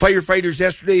 Firefighters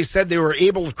yesterday said they were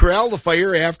able to corral the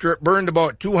fire after it burned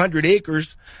about 200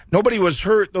 acres. Nobody was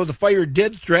hurt, though the fire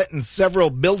did threaten several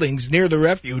buildings near the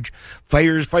refuge.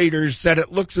 Firefighters said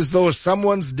it looks as though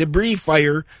someone's debris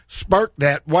fire sparked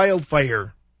that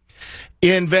wildfire.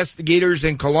 Investigators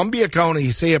in Columbia County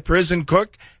say a prison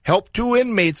cook helped 2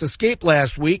 inmates escape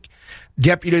last week.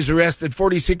 Deputies arrested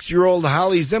 46-year-old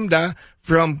Holly Zimda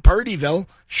from Partyville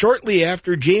shortly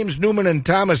after James Newman and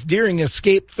Thomas Deering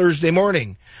escaped Thursday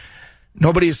morning.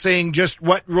 Nobody is saying just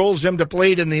what role Zimda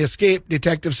played in the escape.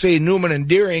 Detectives say Newman and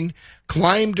Deering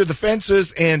climbed to the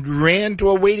fences and ran to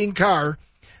a waiting car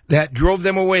that drove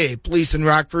them away. Police in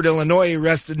Rockford, Illinois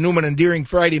arrested Newman and Deering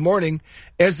Friday morning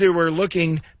as they were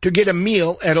looking to get a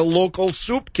meal at a local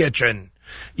soup kitchen.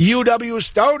 UW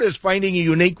Stout is finding a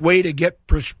unique way to get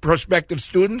prospective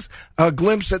students a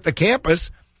glimpse at the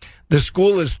campus. The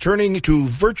school is turning to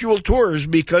virtual tours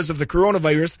because of the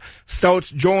coronavirus.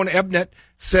 Stout's Joan Ebnett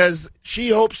says she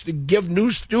hopes to give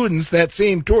new students that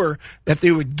same tour that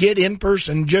they would get in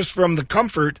person just from the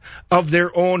comfort of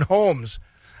their own homes.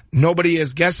 Nobody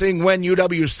is guessing when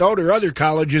UW Stout or other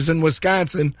colleges in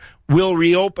Wisconsin will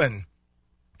reopen.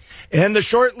 And the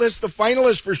short list of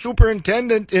finalists for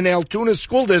superintendent in Altoona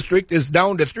School District is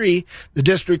down to 3. The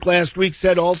district last week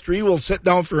said all 3 will sit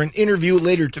down for an interview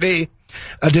later today.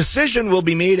 A decision will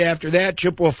be made after that.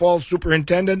 Chippewa Falls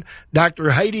Superintendent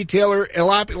Dr. Heidi Taylor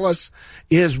Elopoulos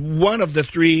is one of the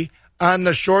 3 on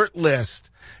the short list.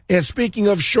 And speaking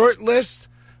of short list,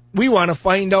 we want to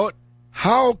find out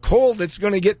how cold it's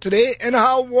going to get today and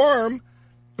how warm,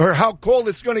 or how cold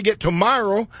it's going to get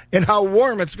tomorrow and how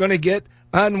warm it's going to get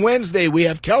On Wednesday, we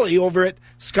have Kelly over at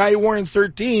Skywarn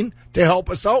 13 to help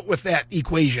us out with that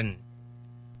equation.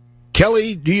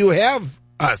 Kelly, do you have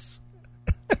us?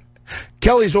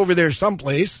 Kelly's over there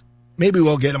someplace. Maybe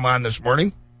we'll get him on this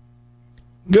morning.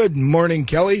 Good morning,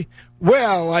 Kelly.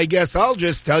 Well, I guess I'll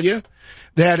just tell you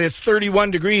that it's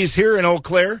 31 degrees here in Eau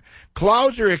Claire.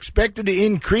 Clouds are expected to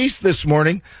increase this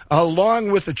morning,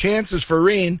 along with the chances for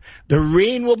rain. The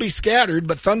rain will be scattered,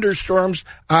 but thunderstorms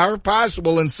are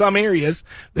possible in some areas.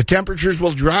 The temperatures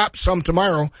will drop some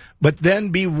tomorrow, but then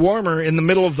be warmer in the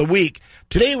middle of the week.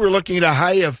 Today we're looking at a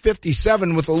high of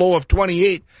 57 with a low of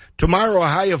 28. Tomorrow a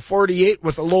high of 48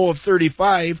 with a low of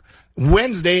 35.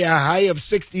 Wednesday a high of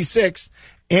 66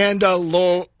 and a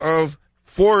low of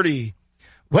 40.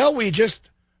 Well, we just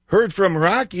heard from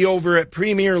Rocky over at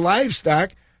Premier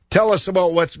Livestock tell us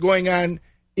about what's going on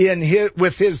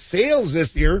with his sales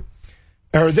this year,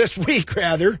 or this week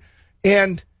rather.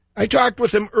 And I talked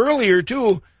with him earlier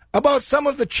too about some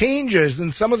of the changes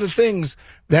and some of the things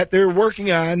that they're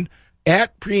working on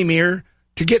at Premier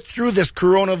to get through this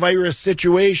coronavirus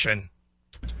situation.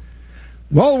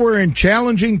 Well, we're in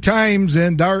challenging times,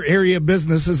 and our area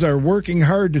businesses are working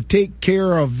hard to take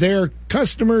care of their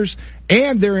customers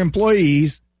and their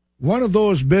employees. One of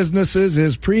those businesses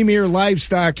is Premier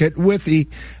Livestock at Withee.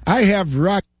 I have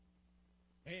Rock.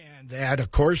 And that,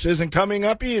 of course, isn't coming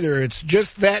up either. It's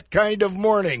just that kind of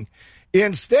morning.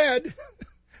 Instead,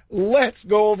 let's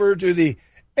go over to the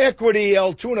Equity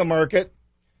Altoona Market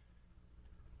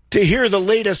to hear the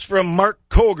latest from Mark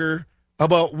Koger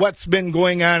about what's been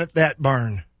going on at that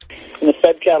barn. In the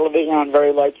fed cattle division on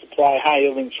very light supply,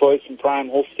 high-yielding choice and prime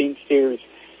Holstein steers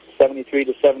 73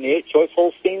 to 78, choice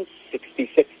Holsteins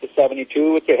 66 to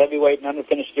 72, with your heavyweight and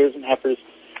underfinished steers and heifers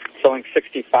selling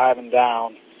 65 and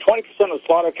down. 20% of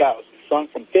slaughter cows selling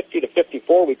from 50 to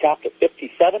 54. We topped at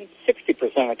 57.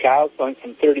 60% of cows selling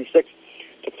from 36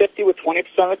 to 50, with 20%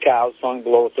 of the cows selling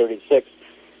below 36.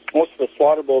 Most of the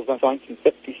slaughter bulls are selling from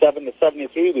 57 to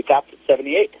 73. We topped at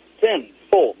 78. Thin,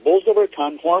 full, bulls over a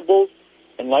ton, horn bulls,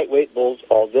 and lightweight bulls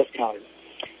all discounted.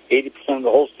 80% of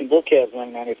the Holstein bull calves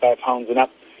weighing 95 pounds and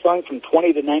up, selling from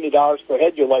 $20 to $90 per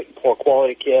head. Your light and poor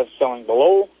quality calves selling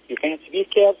below. Your fancy beef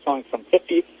calves selling from $50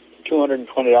 to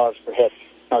 $220 per head.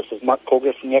 Now, this is Mark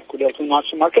Koger from the Equity Altoona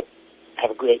Auction Market. Have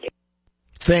a great day.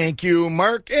 Thank you,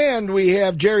 Mark. And we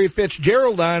have Jerry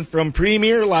Fitzgerald on from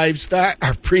Premier Livestock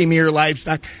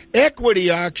Equity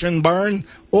Auction Barn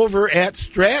over at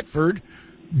Stratford.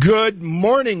 Good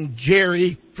morning,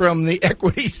 Jerry, from the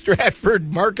Equity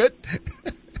Stratford Market.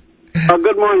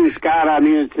 Good morning, Scott. I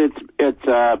mean,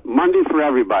 it's Monday for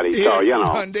everybody, so, you know.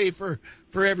 It's Monday for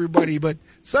everybody, but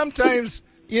sometimes,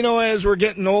 you know, as we're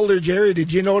getting older, Jerry,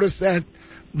 did you notice that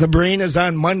the brain is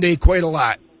on Monday quite a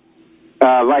lot?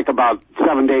 Like about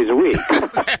 7 days a week.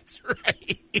 That's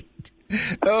right.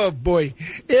 Oh, boy.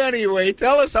 Anyway,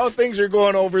 tell us how things are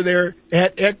going over there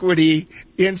at Equity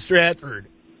in Stratford.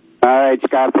 All right,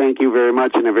 Scott, thank you very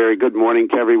much, and a very good morning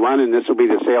to everyone, and this will be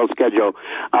the sales schedule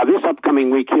this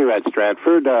upcoming week here at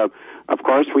Stratford. Of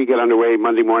course, we get underway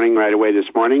Monday morning right away this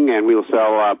morning, and we'll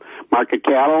sell market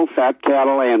cattle, fat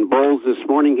cattle, and bulls this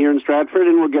morning here in Stratford,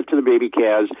 and we'll get to the baby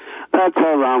calves. That's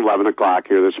around 11 o'clock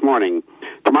here this morning.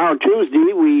 Tomorrow,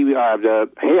 Tuesday, we have the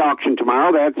hay auction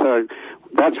tomorrow. That's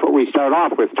what we start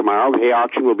off with tomorrow. The hay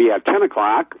auction will be at 10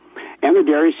 o'clock, and the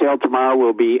dairy sale tomorrow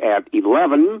will be at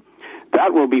 11.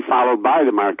 That will be followed by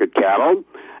the market cattle.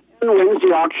 And the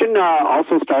Wednesday auction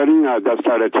also does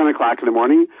start at 10 o'clock in the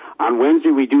morning. On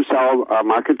Wednesday, we do sell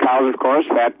market cows, of course,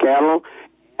 fat cattle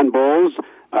and bulls.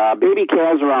 Baby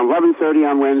calves around 11:30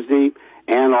 on Wednesday.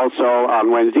 And also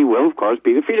on Wednesday will, of course,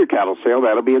 be the feeder cattle sale.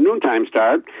 That'll be a noontime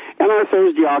start. And our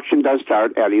Thursday auction does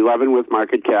start at 11 with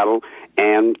market cattle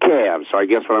and calves. So I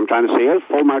guess what I'm trying to say is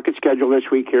full market schedule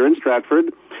this week here in Stratford.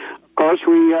 Of course,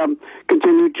 we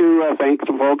continue to thank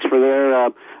the folks for their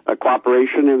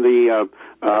cooperation in the,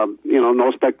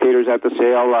 no spectators at the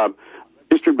sale.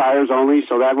 Registered buyers only,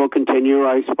 so that will continue,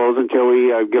 I suppose, until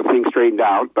we get things straightened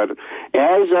out. But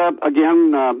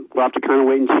again, we'll have to kind of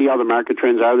wait and see how the market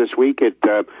trends are this week. It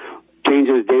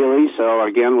changes daily, so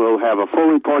again, we'll have a full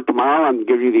report tomorrow and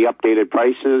give you the updated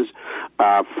prices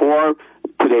for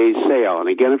today's sale. And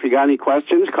again, if you got any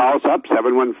questions, call us up,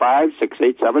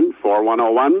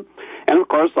 715-687-4101. And, of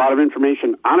course, a lot of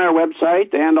information on our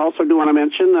website. And also do want to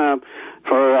mention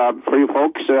for you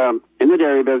folks in the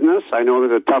dairy business, I know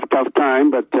it's a tough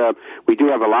time, but we do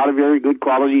have a lot of very good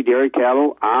quality dairy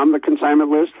cattle on the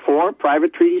consignment list for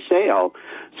private treaty sale.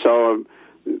 So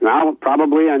now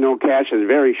probably, I know cash is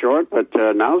very short, but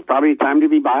now is probably time to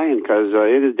be buying because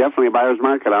it is definitely a buyer's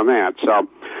market on that. So,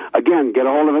 again, get a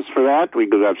hold of us for that. We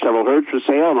do have several herds for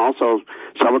sale and also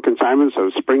several consignments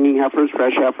of springing heifers,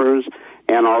 fresh heifers,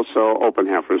 and also open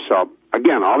heifers. So,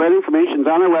 again, all that information is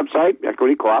on our website,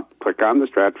 Equity Co-op. Click on the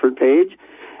Stratford page.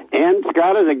 And,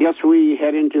 Scott, as I guess we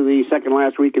head into the second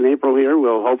last week in April here,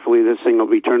 hopefully this thing will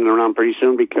be turning around pretty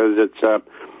soon because it's,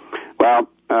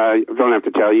 I don't have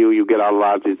to tell you, you get out a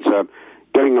lot. It's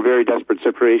getting a very desperate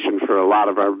situation for a lot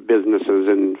of our businesses,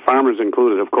 and farmers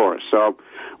included, of course. So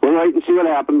we'll wait and see what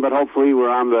happens, but hopefully we're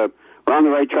on the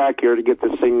right track here to get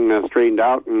this thing straightened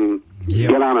out and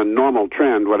get on a normal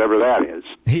trend, whatever that is.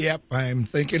 Yep, I'm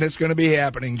thinking it's going to be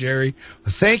happening, Jerry.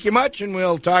 Thank you much, and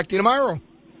we'll talk to you tomorrow.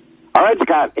 All right,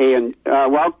 Scott. And,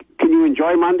 can you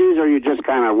enjoy Mondays, or you just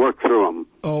kind of work through them?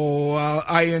 Oh,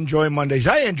 I enjoy Mondays.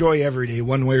 I enjoy every day,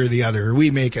 one way or the other. We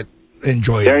make it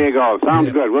enjoyable. There you go.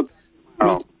 Sounds good.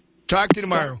 We'll talk to you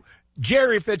tomorrow.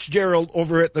 Jerry Fitzgerald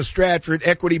over at the Stratford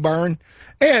Equity Barn.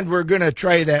 And we're going to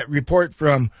try that report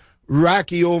from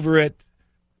Rocky over at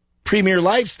Premier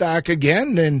Livestock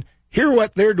again and hear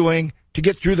what they're doing to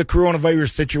get through the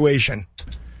coronavirus situation.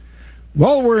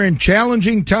 Well, we're in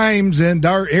challenging times, and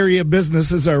our area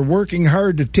businesses are working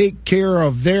hard to take care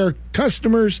of their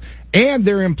customers and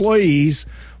their employees.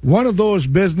 One of those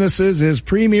businesses is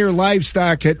Premier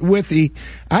Livestock at Withee.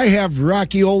 I have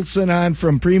Rocky Olson on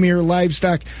from Premier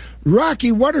Livestock.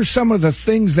 Rocky, what are some of the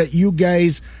things that you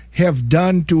guys have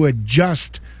done to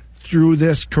adjust through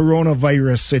this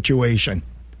coronavirus situation?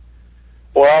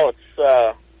 Well,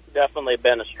 it's definitely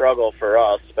been a struggle for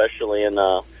us, especially in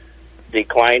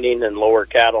declining and lower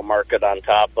cattle market on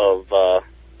top of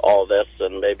all this,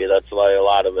 and maybe that's why a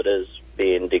lot of it is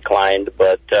being declined.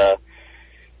 But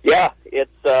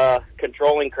it's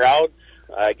controlling crowds.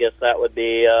 I guess that would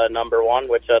be number one,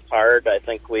 which that's hard. I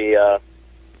think we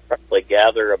probably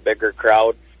gather a bigger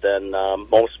crowd than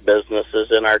most businesses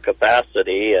in our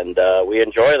capacity, and we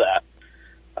enjoy that.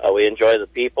 We enjoy the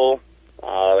people,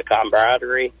 the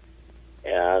camaraderie,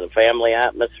 and the family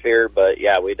atmosphere, but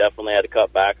we definitely had to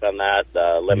cut back on that,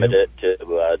 limit it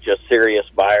to just serious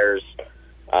buyers,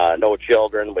 no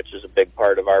children, which is a big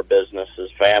part of our business, is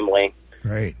family.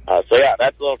 Right. That's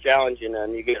a little challenging,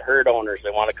 and you get herd owners, they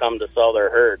want to come to sell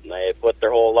their herd, and they put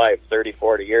their whole life, 30,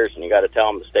 40 years, and you got to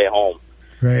tell them to stay home.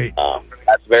 Right.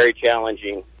 That's very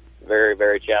challenging, very,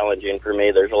 very challenging for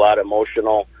me. There's a lot of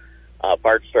emotional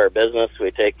parts to our business. We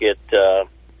take it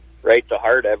right to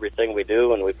heart, everything we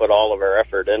do, and we put all of our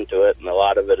effort into it, and a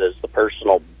lot of it is the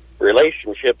personal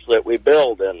relationships that we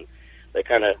build, and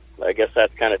I guess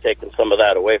that's kind of taken some of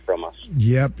that away from us.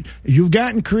 Yep. You've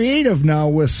gotten creative now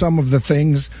with some of the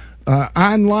things.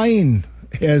 Online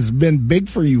has been big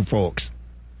for you folks.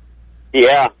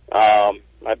 Yeah.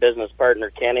 My business partner,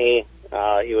 Kenny,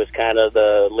 he was kind of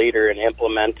the leader in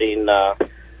implementing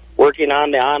working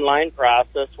on the online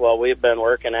process. Well, we've been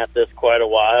working at this quite a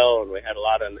while, and we had a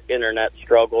lot of internet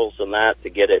struggles and that to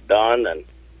get it done, and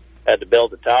had to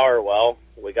build a tower. Well,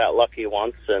 we got lucky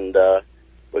once, and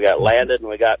we got landed, and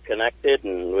we got connected,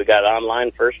 and we got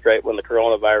online first right when the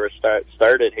coronavirus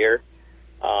started here,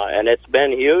 and it's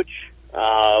been huge.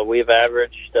 We've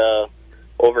averaged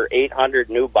over 800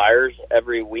 new buyers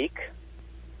every week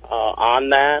on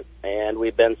that, and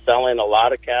we've been selling a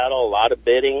lot of cattle, a lot of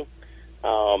bidding.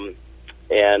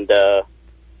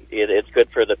 It's good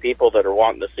for the people that are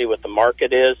wanting to see what the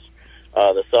market is,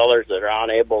 the sellers that are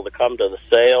unable to come to the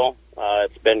sale.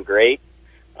 It's been great.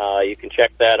 You can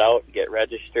check that out and get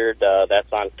registered.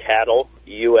 That's on Cattle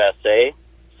USA.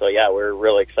 So, we're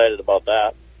really excited about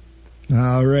that.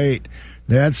 All right.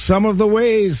 That's some of the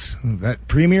ways that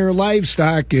Premier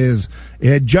Livestock is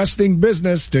adjusting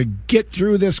business to get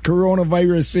through this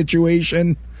coronavirus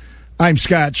situation. I'm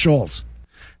Scott Schultz.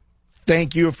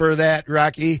 Thank you for that,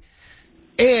 Rocky.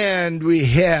 And we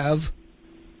have,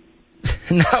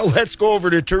 now let's go over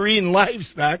to Terrene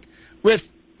Livestock with,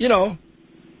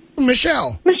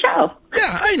 Michelle. Michelle.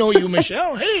 Yeah, I know you,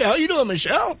 Michelle. Hey, how you doing,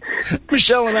 Michelle?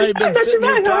 Michelle and I have been sitting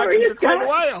here talking for quite a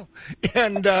while.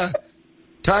 And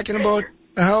talking about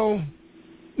how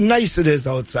nice it is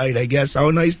outside, I guess,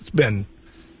 how nice it's been.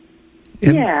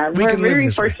 And we're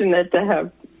very fortunate to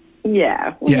have we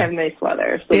have nice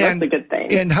weather, so that's a good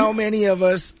thing. And how many of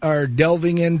us are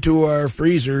delving into our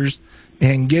freezers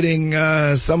and getting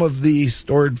some of the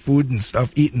stored food and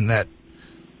stuff, eating that?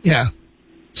 Yeah.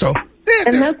 So.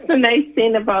 And that's the nice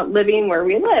thing about living where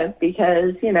we live,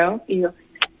 because,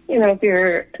 if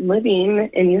you're living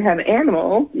and you have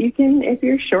animals, you can, if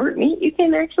you're short meat, you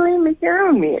can actually make your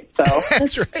own meat. So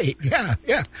that's right.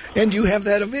 Yeah. And you have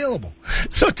that available.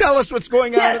 So tell us what's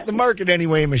going on at the market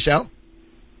anyway, Michelle.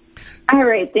 All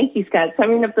right. Thank you, Scott.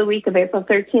 Summing up the week of April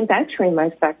 13th at Trane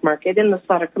Livestock Market. In the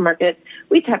slaughter market,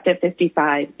 we topped at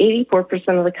 55.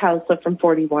 84% of the cows sold from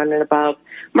 41 and above.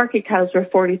 Market cows were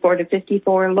 44 to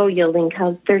 54. Low yielding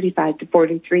cows 35 to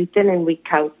 43. Thin and weak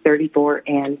cows 34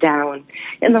 and down.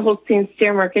 In the Holstein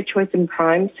steer market, choice and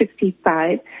prime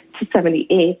 65 to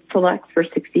 78. Selects were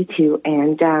 62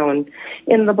 and down.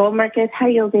 In the bull market, high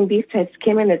yielding beef types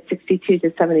came in at 62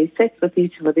 to 76 with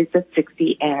utilities at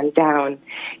 60 and down.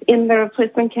 In the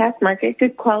replacement calf market,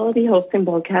 good quality Holstein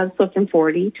bull calves sold from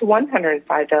 $40 to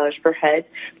 $105 per head.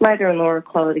 Lighter and lower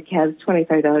quality calves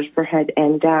 $25 per head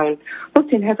and down.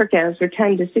 Holstein heifer calves were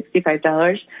 $10 to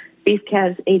 $65. Beef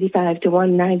calves $85 to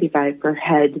 $195 per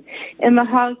head. In the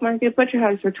hog market, butcher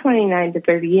hogs were $29 to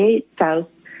 $38. Sows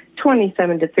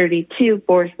 27 to 32.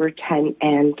 Boars were 10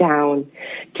 and down.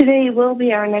 Today will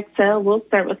be our next sale. We'll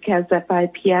start with calves at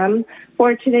 5 p.m.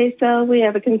 For today's sale, we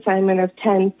have a consignment of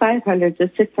 10 500 to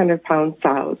 600 pound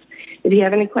sows. If you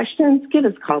have any questions, give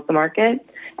us a call at the market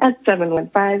at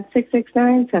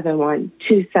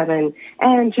 715-669-7127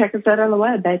 and check us out on the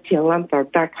web at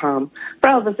tlmthorpe.com. For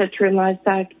all of us at Trane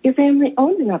Livestock, your family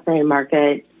owned and operated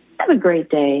market. Have a great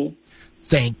day.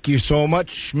 Thank you so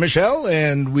much, Michelle,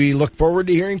 and we look forward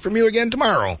to hearing from you again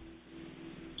tomorrow.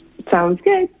 Sounds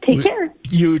good. Take care.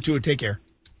 You too. Take care.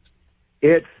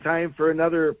 It's time for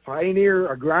another Pioneer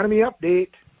Agronomy Update.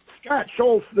 Scott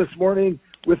Schultz this morning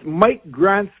with Mike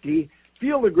Gronsky,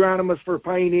 field agronomist for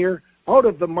Pioneer, out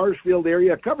of the Marshfield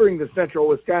area, covering the central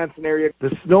Wisconsin area. The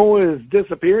snow is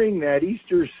disappearing, that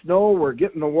Easter snow. We're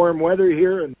getting the warm weather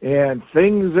here, and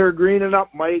things are greening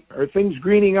up, Mike. Are things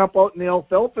greening up out in the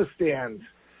alfalfa stands?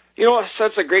 You know, so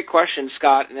that's a great question,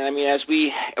 Scott. And I mean, as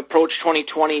we approach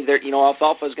 2020,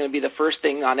 alfalfa is going to be the first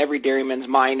thing on every dairyman's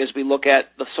mind as we look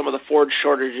at some of the forage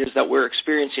shortages that we're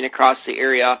experiencing across the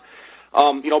area.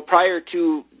 Prior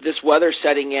to this weather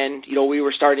setting in, we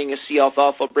were starting to see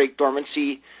alfalfa break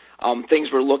dormancy.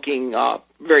 Things were looking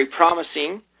very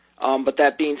promising. But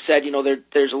that being said,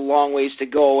 there's a long ways to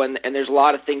go, and there's a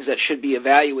lot of things that should be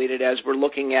evaluated as we're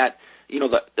looking at,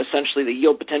 essentially the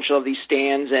yield potential of these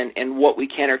stands and what we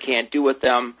can or can't do with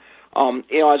them.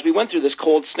 As we went through this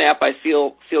cold snap, I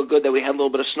feel good that we had a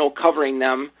little bit of snow covering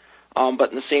them.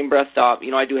 But in the same breath,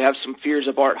 I do have some fears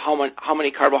about how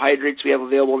many carbohydrates we have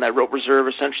available in that root reserve,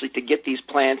 essentially to get these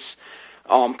plants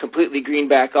completely green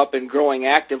back up and growing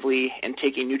actively and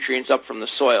taking nutrients up from the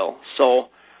soil. So,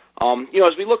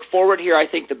 as we look forward here, I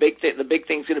think the big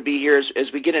thing's going to be here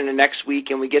as we get into next week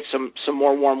and we get some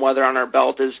more warm weather on our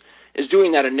belt is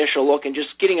doing that initial look and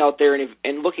just getting out there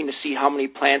and looking to see how many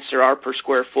plants there are per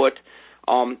square foot.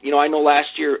 I know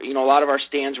last year, a lot of our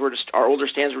stands our older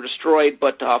stands were destroyed,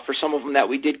 but for some of them that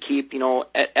we did keep,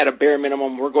 at a bare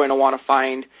minimum, we're going to want to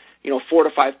find, 4 to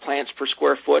 5 plants per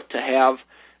square foot to have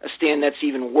a stand that's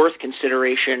even worth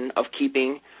consideration of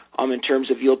keeping in terms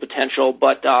of yield potential.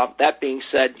 But that being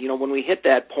said, when we hit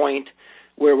that point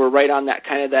where we're right on that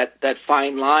kind of that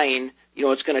fine line,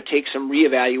 it's going to take some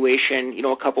reevaluation,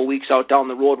 a couple weeks out down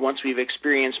the road once we've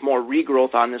experienced more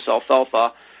regrowth on this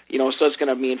alfalfa. So it's going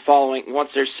to mean following,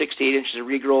 once there's 6 to 8 inches of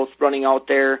regrowth running out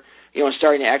there, and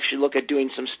starting to actually look at doing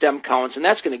some stem counts, and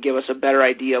that's going to give us a better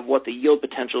idea of what the yield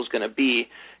potential is going to be.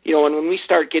 And when we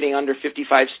start getting under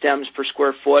 55 stems per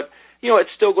square foot, it's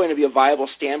still going to be a viable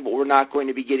stand, but we're not going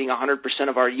to be getting 100%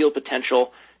 of our yield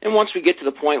potential. And once we get to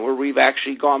the point where we've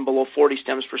actually gone below 40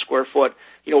 stems per square foot,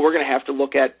 we're going to have to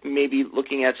look at maybe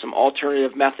looking at some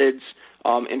alternative methods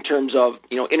in terms of,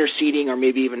 interseeding or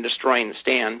maybe even destroying the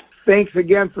stand. Thanks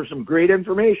again for some great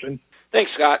information.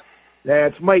 Thanks, Scott.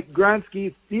 That's Mike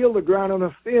Gronsky, field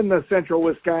agronomist in the central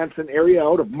Wisconsin area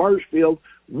out of Marshfield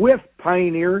with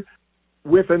Pioneer.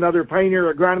 With another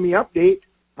Pioneer Agronomy Update,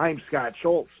 I'm Scott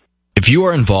Schultz. If you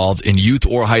are involved in youth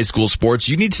or high school sports,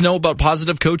 you need to know about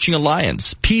Positive Coaching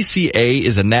Alliance. PCA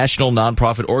is a national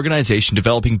nonprofit organization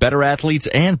developing better athletes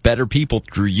and better people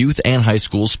through youth and high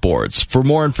school sports. For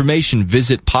more information,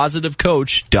 visit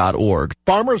positivecoach.org.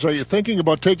 Farmers, are you thinking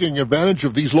about taking advantage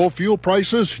of these low fuel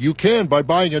prices? You can by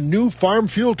buying a new farm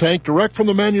fuel tank direct from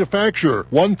the manufacturer.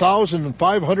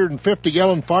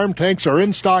 1,550-gallon farm tanks are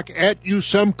in stock at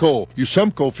Usemco.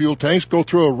 Usemco fuel tanks go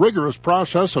through a rigorous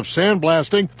process of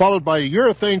sandblasting, followed by a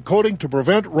urethane coating to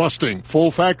prevent rusting.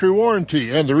 Full factory warranty,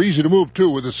 and they're easy to move too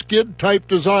with a skid-type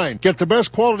design. Get the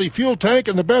best quality fuel tank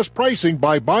and the best pricing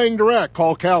by buying direct.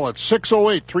 Call Cal at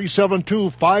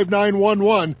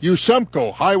 608-372-5911.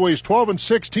 Usemco, Highways 12 and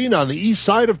 16 on the east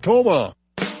side of Toma.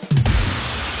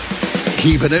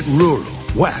 Keeping it rural.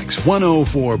 Wax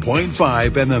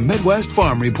 104.5 and the Midwest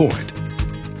Farm Report.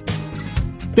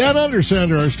 Dan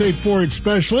Undersander, our state forage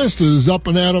specialist, is up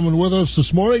and at 'em and with us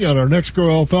this morning on our Next Grow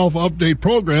Alfalfa Update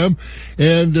program.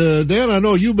 And, Dan, I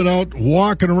know you've been out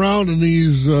walking around in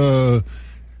these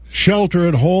shelter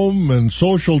at home and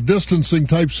social distancing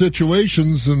type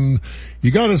situations, and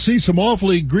you got to see some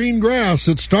awfully green grass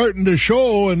that's starting to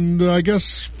show. And I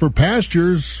guess for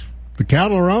pastures, the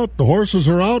cattle are out, the horses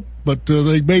are out, but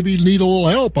they maybe need a little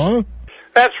help, huh?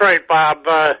 That's right, Bob.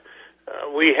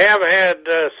 We have had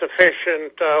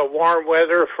sufficient warm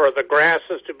weather for the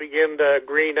grasses to begin to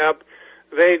green up.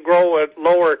 They grow at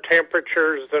lower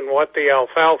temperatures than what the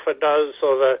alfalfa does,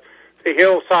 so the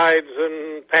hillsides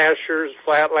and pastures,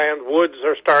 flatland, woods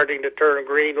are starting to turn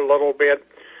green a little bit.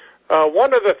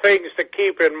 One of the things to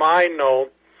keep in mind, though,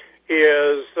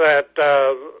 is that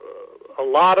a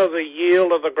lot of the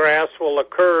yield of the grass will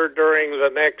occur during the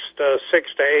next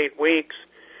 6 to 8 weeks.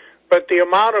 But the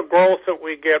amount of growth that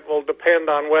we get will depend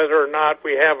on whether or not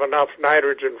we have enough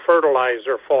nitrogen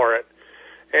fertilizer for it.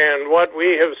 And what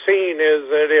we have seen is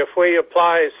that if we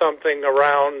apply something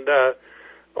around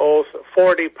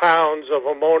 40 pounds of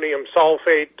ammonium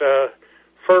sulfate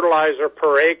fertilizer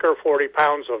per acre, 40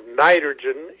 pounds of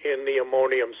nitrogen in the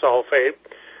ammonium sulfate,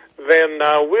 then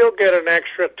we'll get an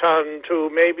extra ton to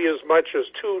maybe as much as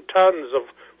 2 tons of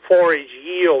forage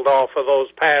yield off of those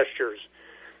pastures.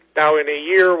 Now, in a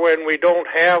year when we don't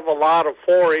have a lot of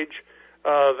forage,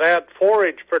 that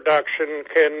forage production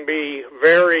can be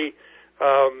very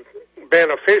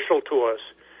beneficial to us.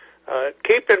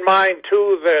 Keep in mind,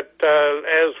 too, that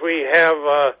as we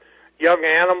have young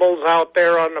animals out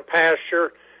there on the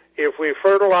pasture, if we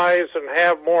fertilize and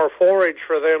have more forage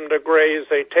for them to graze,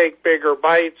 they take bigger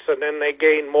bites and then they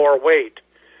gain more weight.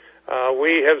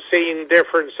 We have seen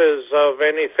differences of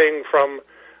anything from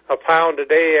a pound a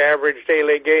day average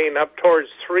daily gain up towards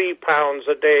 3 pounds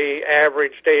a day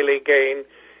average daily gain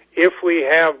if we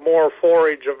have more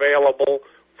forage available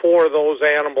for those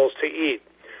animals to eat.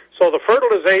 So the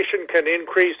fertilization can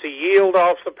increase the yield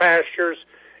off the pastures.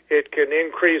 It can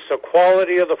increase the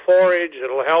quality of the forage.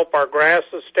 It'll help our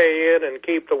grasses stay in and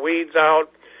keep the weeds out.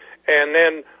 And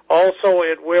then also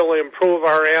it will improve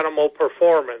our animal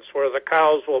performance, where the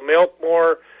cows will milk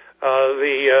more,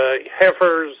 the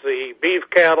heifers, the beef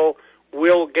cattle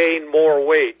will gain more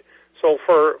weight. So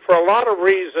for a lot of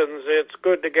reasons, it's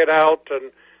good to get out.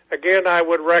 And again, I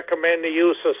would recommend the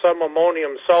use of some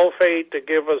ammonium sulfate to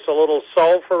give us a little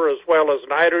sulfur as well as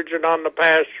nitrogen on the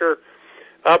pasture,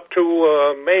 up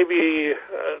to maybe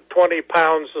 20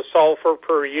 pounds of sulfur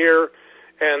per year.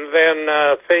 And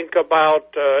then think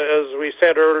about, as we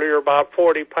said earlier, about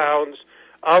 40 pounds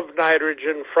of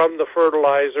nitrogen from the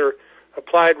fertilizer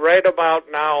applied right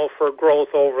about now for growth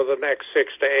over the next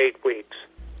 6 to 8 weeks.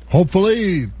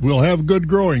 Hopefully, we'll have a good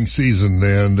growing season,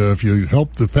 and if you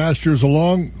help the pastures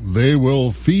along, they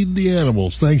will feed the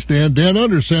animals. Thanks, Dan. Dan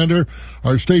Undersander,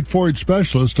 our state forage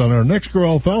specialist, on our Next Grow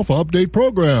Alfalfa Update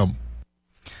program.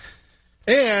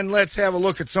 And let's have a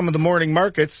look at some of the morning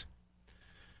markets.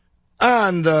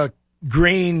 On the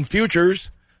grain futures,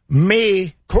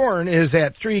 May corn is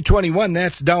at $3.21.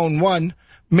 That's down 1.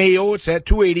 May oats at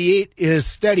 $2.88 is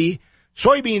steady.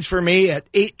 Soybeans for May at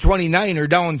 $8.29 are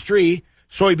down 3.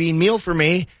 Soybean meal for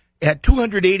May at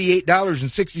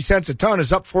 $288.60 a ton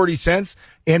is up 40 cents.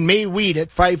 And May wheat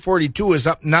at $5.42 is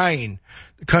up 9.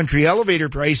 The country elevator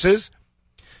prices.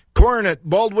 Corn at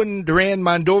Baldwin, Durand,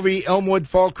 Mondovi, Elmwood,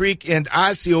 Fall Creek, and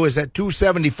Osseo is at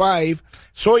 $2.75.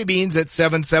 Soybeans at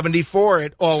 $7.74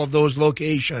 at all of those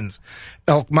locations.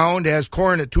 Elk Mound has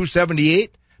corn at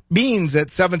 $2.78. Beans at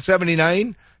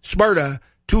 $7.79. Sparta,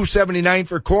 $2.79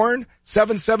 for corn,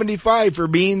 $7.75 for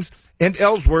beans, and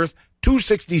Ellsworth,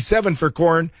 $2.67 for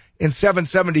corn and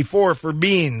 $7.74 for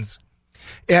beans.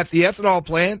 At the ethanol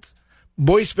plant,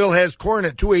 Boyceville has corn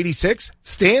at $2.86,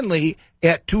 Stanley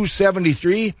at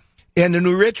 $2.73, and the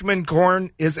New Richmond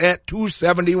corn is at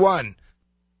 $2.71.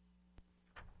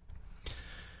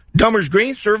 Dummer's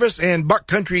Grain Service and Buck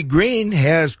Country Grain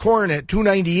has corn at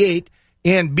 $2.98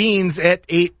 and beans at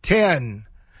 $8.10.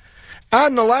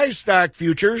 On the livestock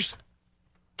futures,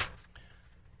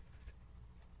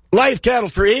 live cattle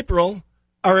for April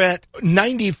are at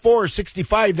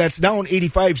 $94.65. That's down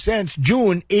 85 cents.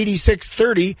 June,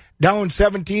 $86.30, down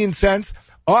 17 cents.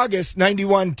 August,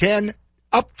 $91.10,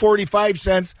 up 45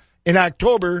 cents. In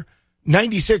October,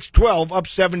 $96.12, up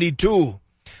 72.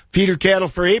 Feeder cattle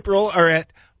for April are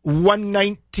at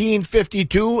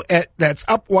 $119.52. That's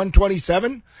up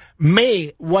 127.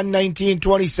 May,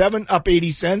 $119.27, up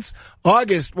 80 cents.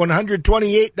 August,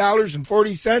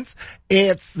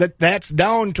 $128.40. That's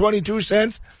down 22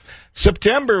 cents.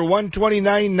 September,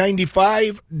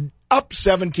 $129.95, up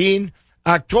 17.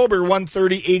 October,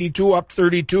 130.82, up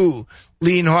 32.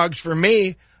 Lean hogs for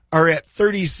May are at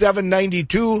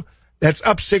 37.92. That's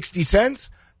up 60 cents.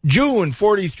 June,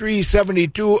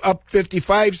 43.72, up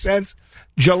 55 cents.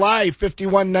 July,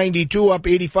 51.92, up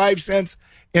 85 cents.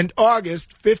 And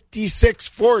August,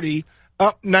 56.40,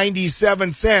 up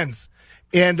 97 cents.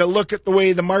 And to look at the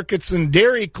way the markets in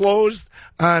dairy closed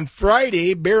on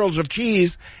Friday, barrels of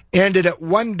cheese ended at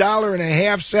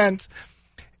 $1.50.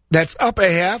 That's up a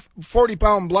half.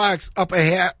 40-pound blocks up a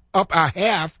half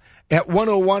at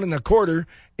 101 1/4,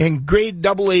 and grade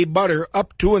AA butter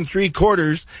up 2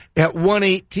 3/4 at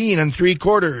 118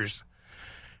 3/4.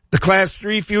 The Class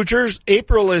 3 futures,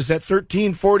 April is at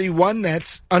 13.41.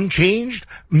 That's unchanged.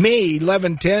 May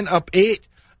 11.10, up 8.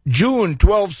 June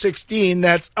 12.16.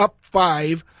 That's up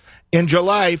 5. And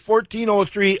July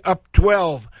 14.03, up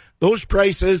 12. Those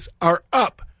prices are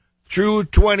up through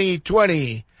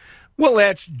 2020. Well,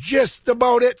 that's just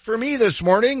about it for me this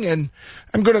morning, and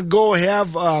I'm going to go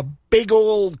have a big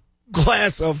old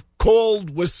glass of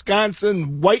cold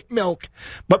Wisconsin white milk.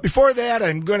 But before that,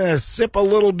 I'm going to sip a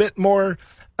little bit more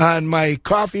on my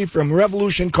coffee from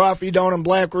Revolution Coffee down in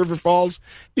Black River Falls.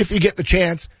 If you get the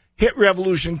chance, hit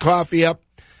Revolution Coffee up.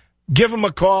 Give them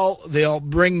a call. They'll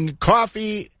bring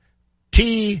coffee,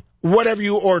 tea, whatever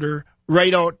you order,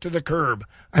 right out to the curb.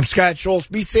 I'm Scott Schultz.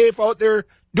 Be safe out there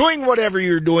doing whatever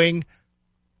you're doing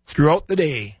throughout the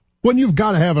day. When you've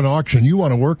got to have an auction, you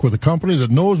want to work with a company that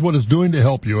knows what it's doing to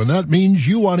help you, and that means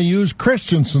you want to use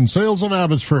Christensen Sales of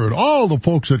Abbotsford. All the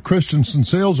folks at Christensen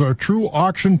Sales are true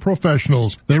auction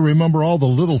professionals. They remember all the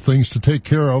little things to take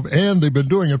care of, and they've been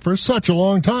doing it for such a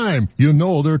long time. You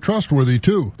know they're trustworthy,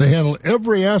 too. They handle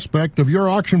every aspect of your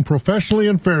auction professionally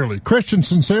and fairly.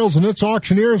 Christensen Sales and its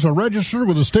auctioneers are registered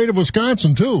with the state of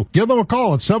Wisconsin, too. Give them a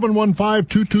call at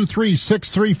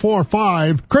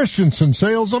 715-223-6345. Christensen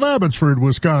Sales of Abbotsford,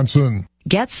 Wisconsin.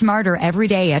 Get smarter every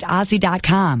day at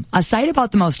Ozzy.com, a site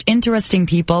about the most interesting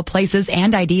people, places,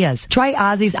 and ideas. Try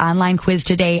Ozzy's online quiz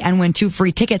today and win 2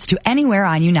 free tickets to anywhere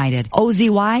on United.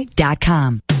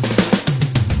 OZY.com.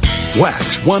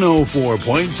 Wax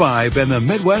 104.5 and the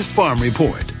Midwest Farm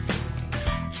Report.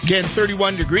 Again,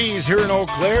 31 degrees here in Eau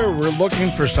Claire. We're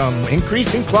looking for some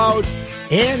increasing cloud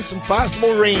and some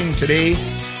possible rain today.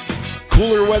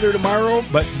 Cooler weather tomorrow,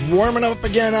 but warming up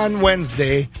again on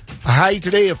Wednesday. A high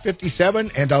today of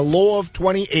 57 and a low of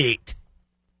 28.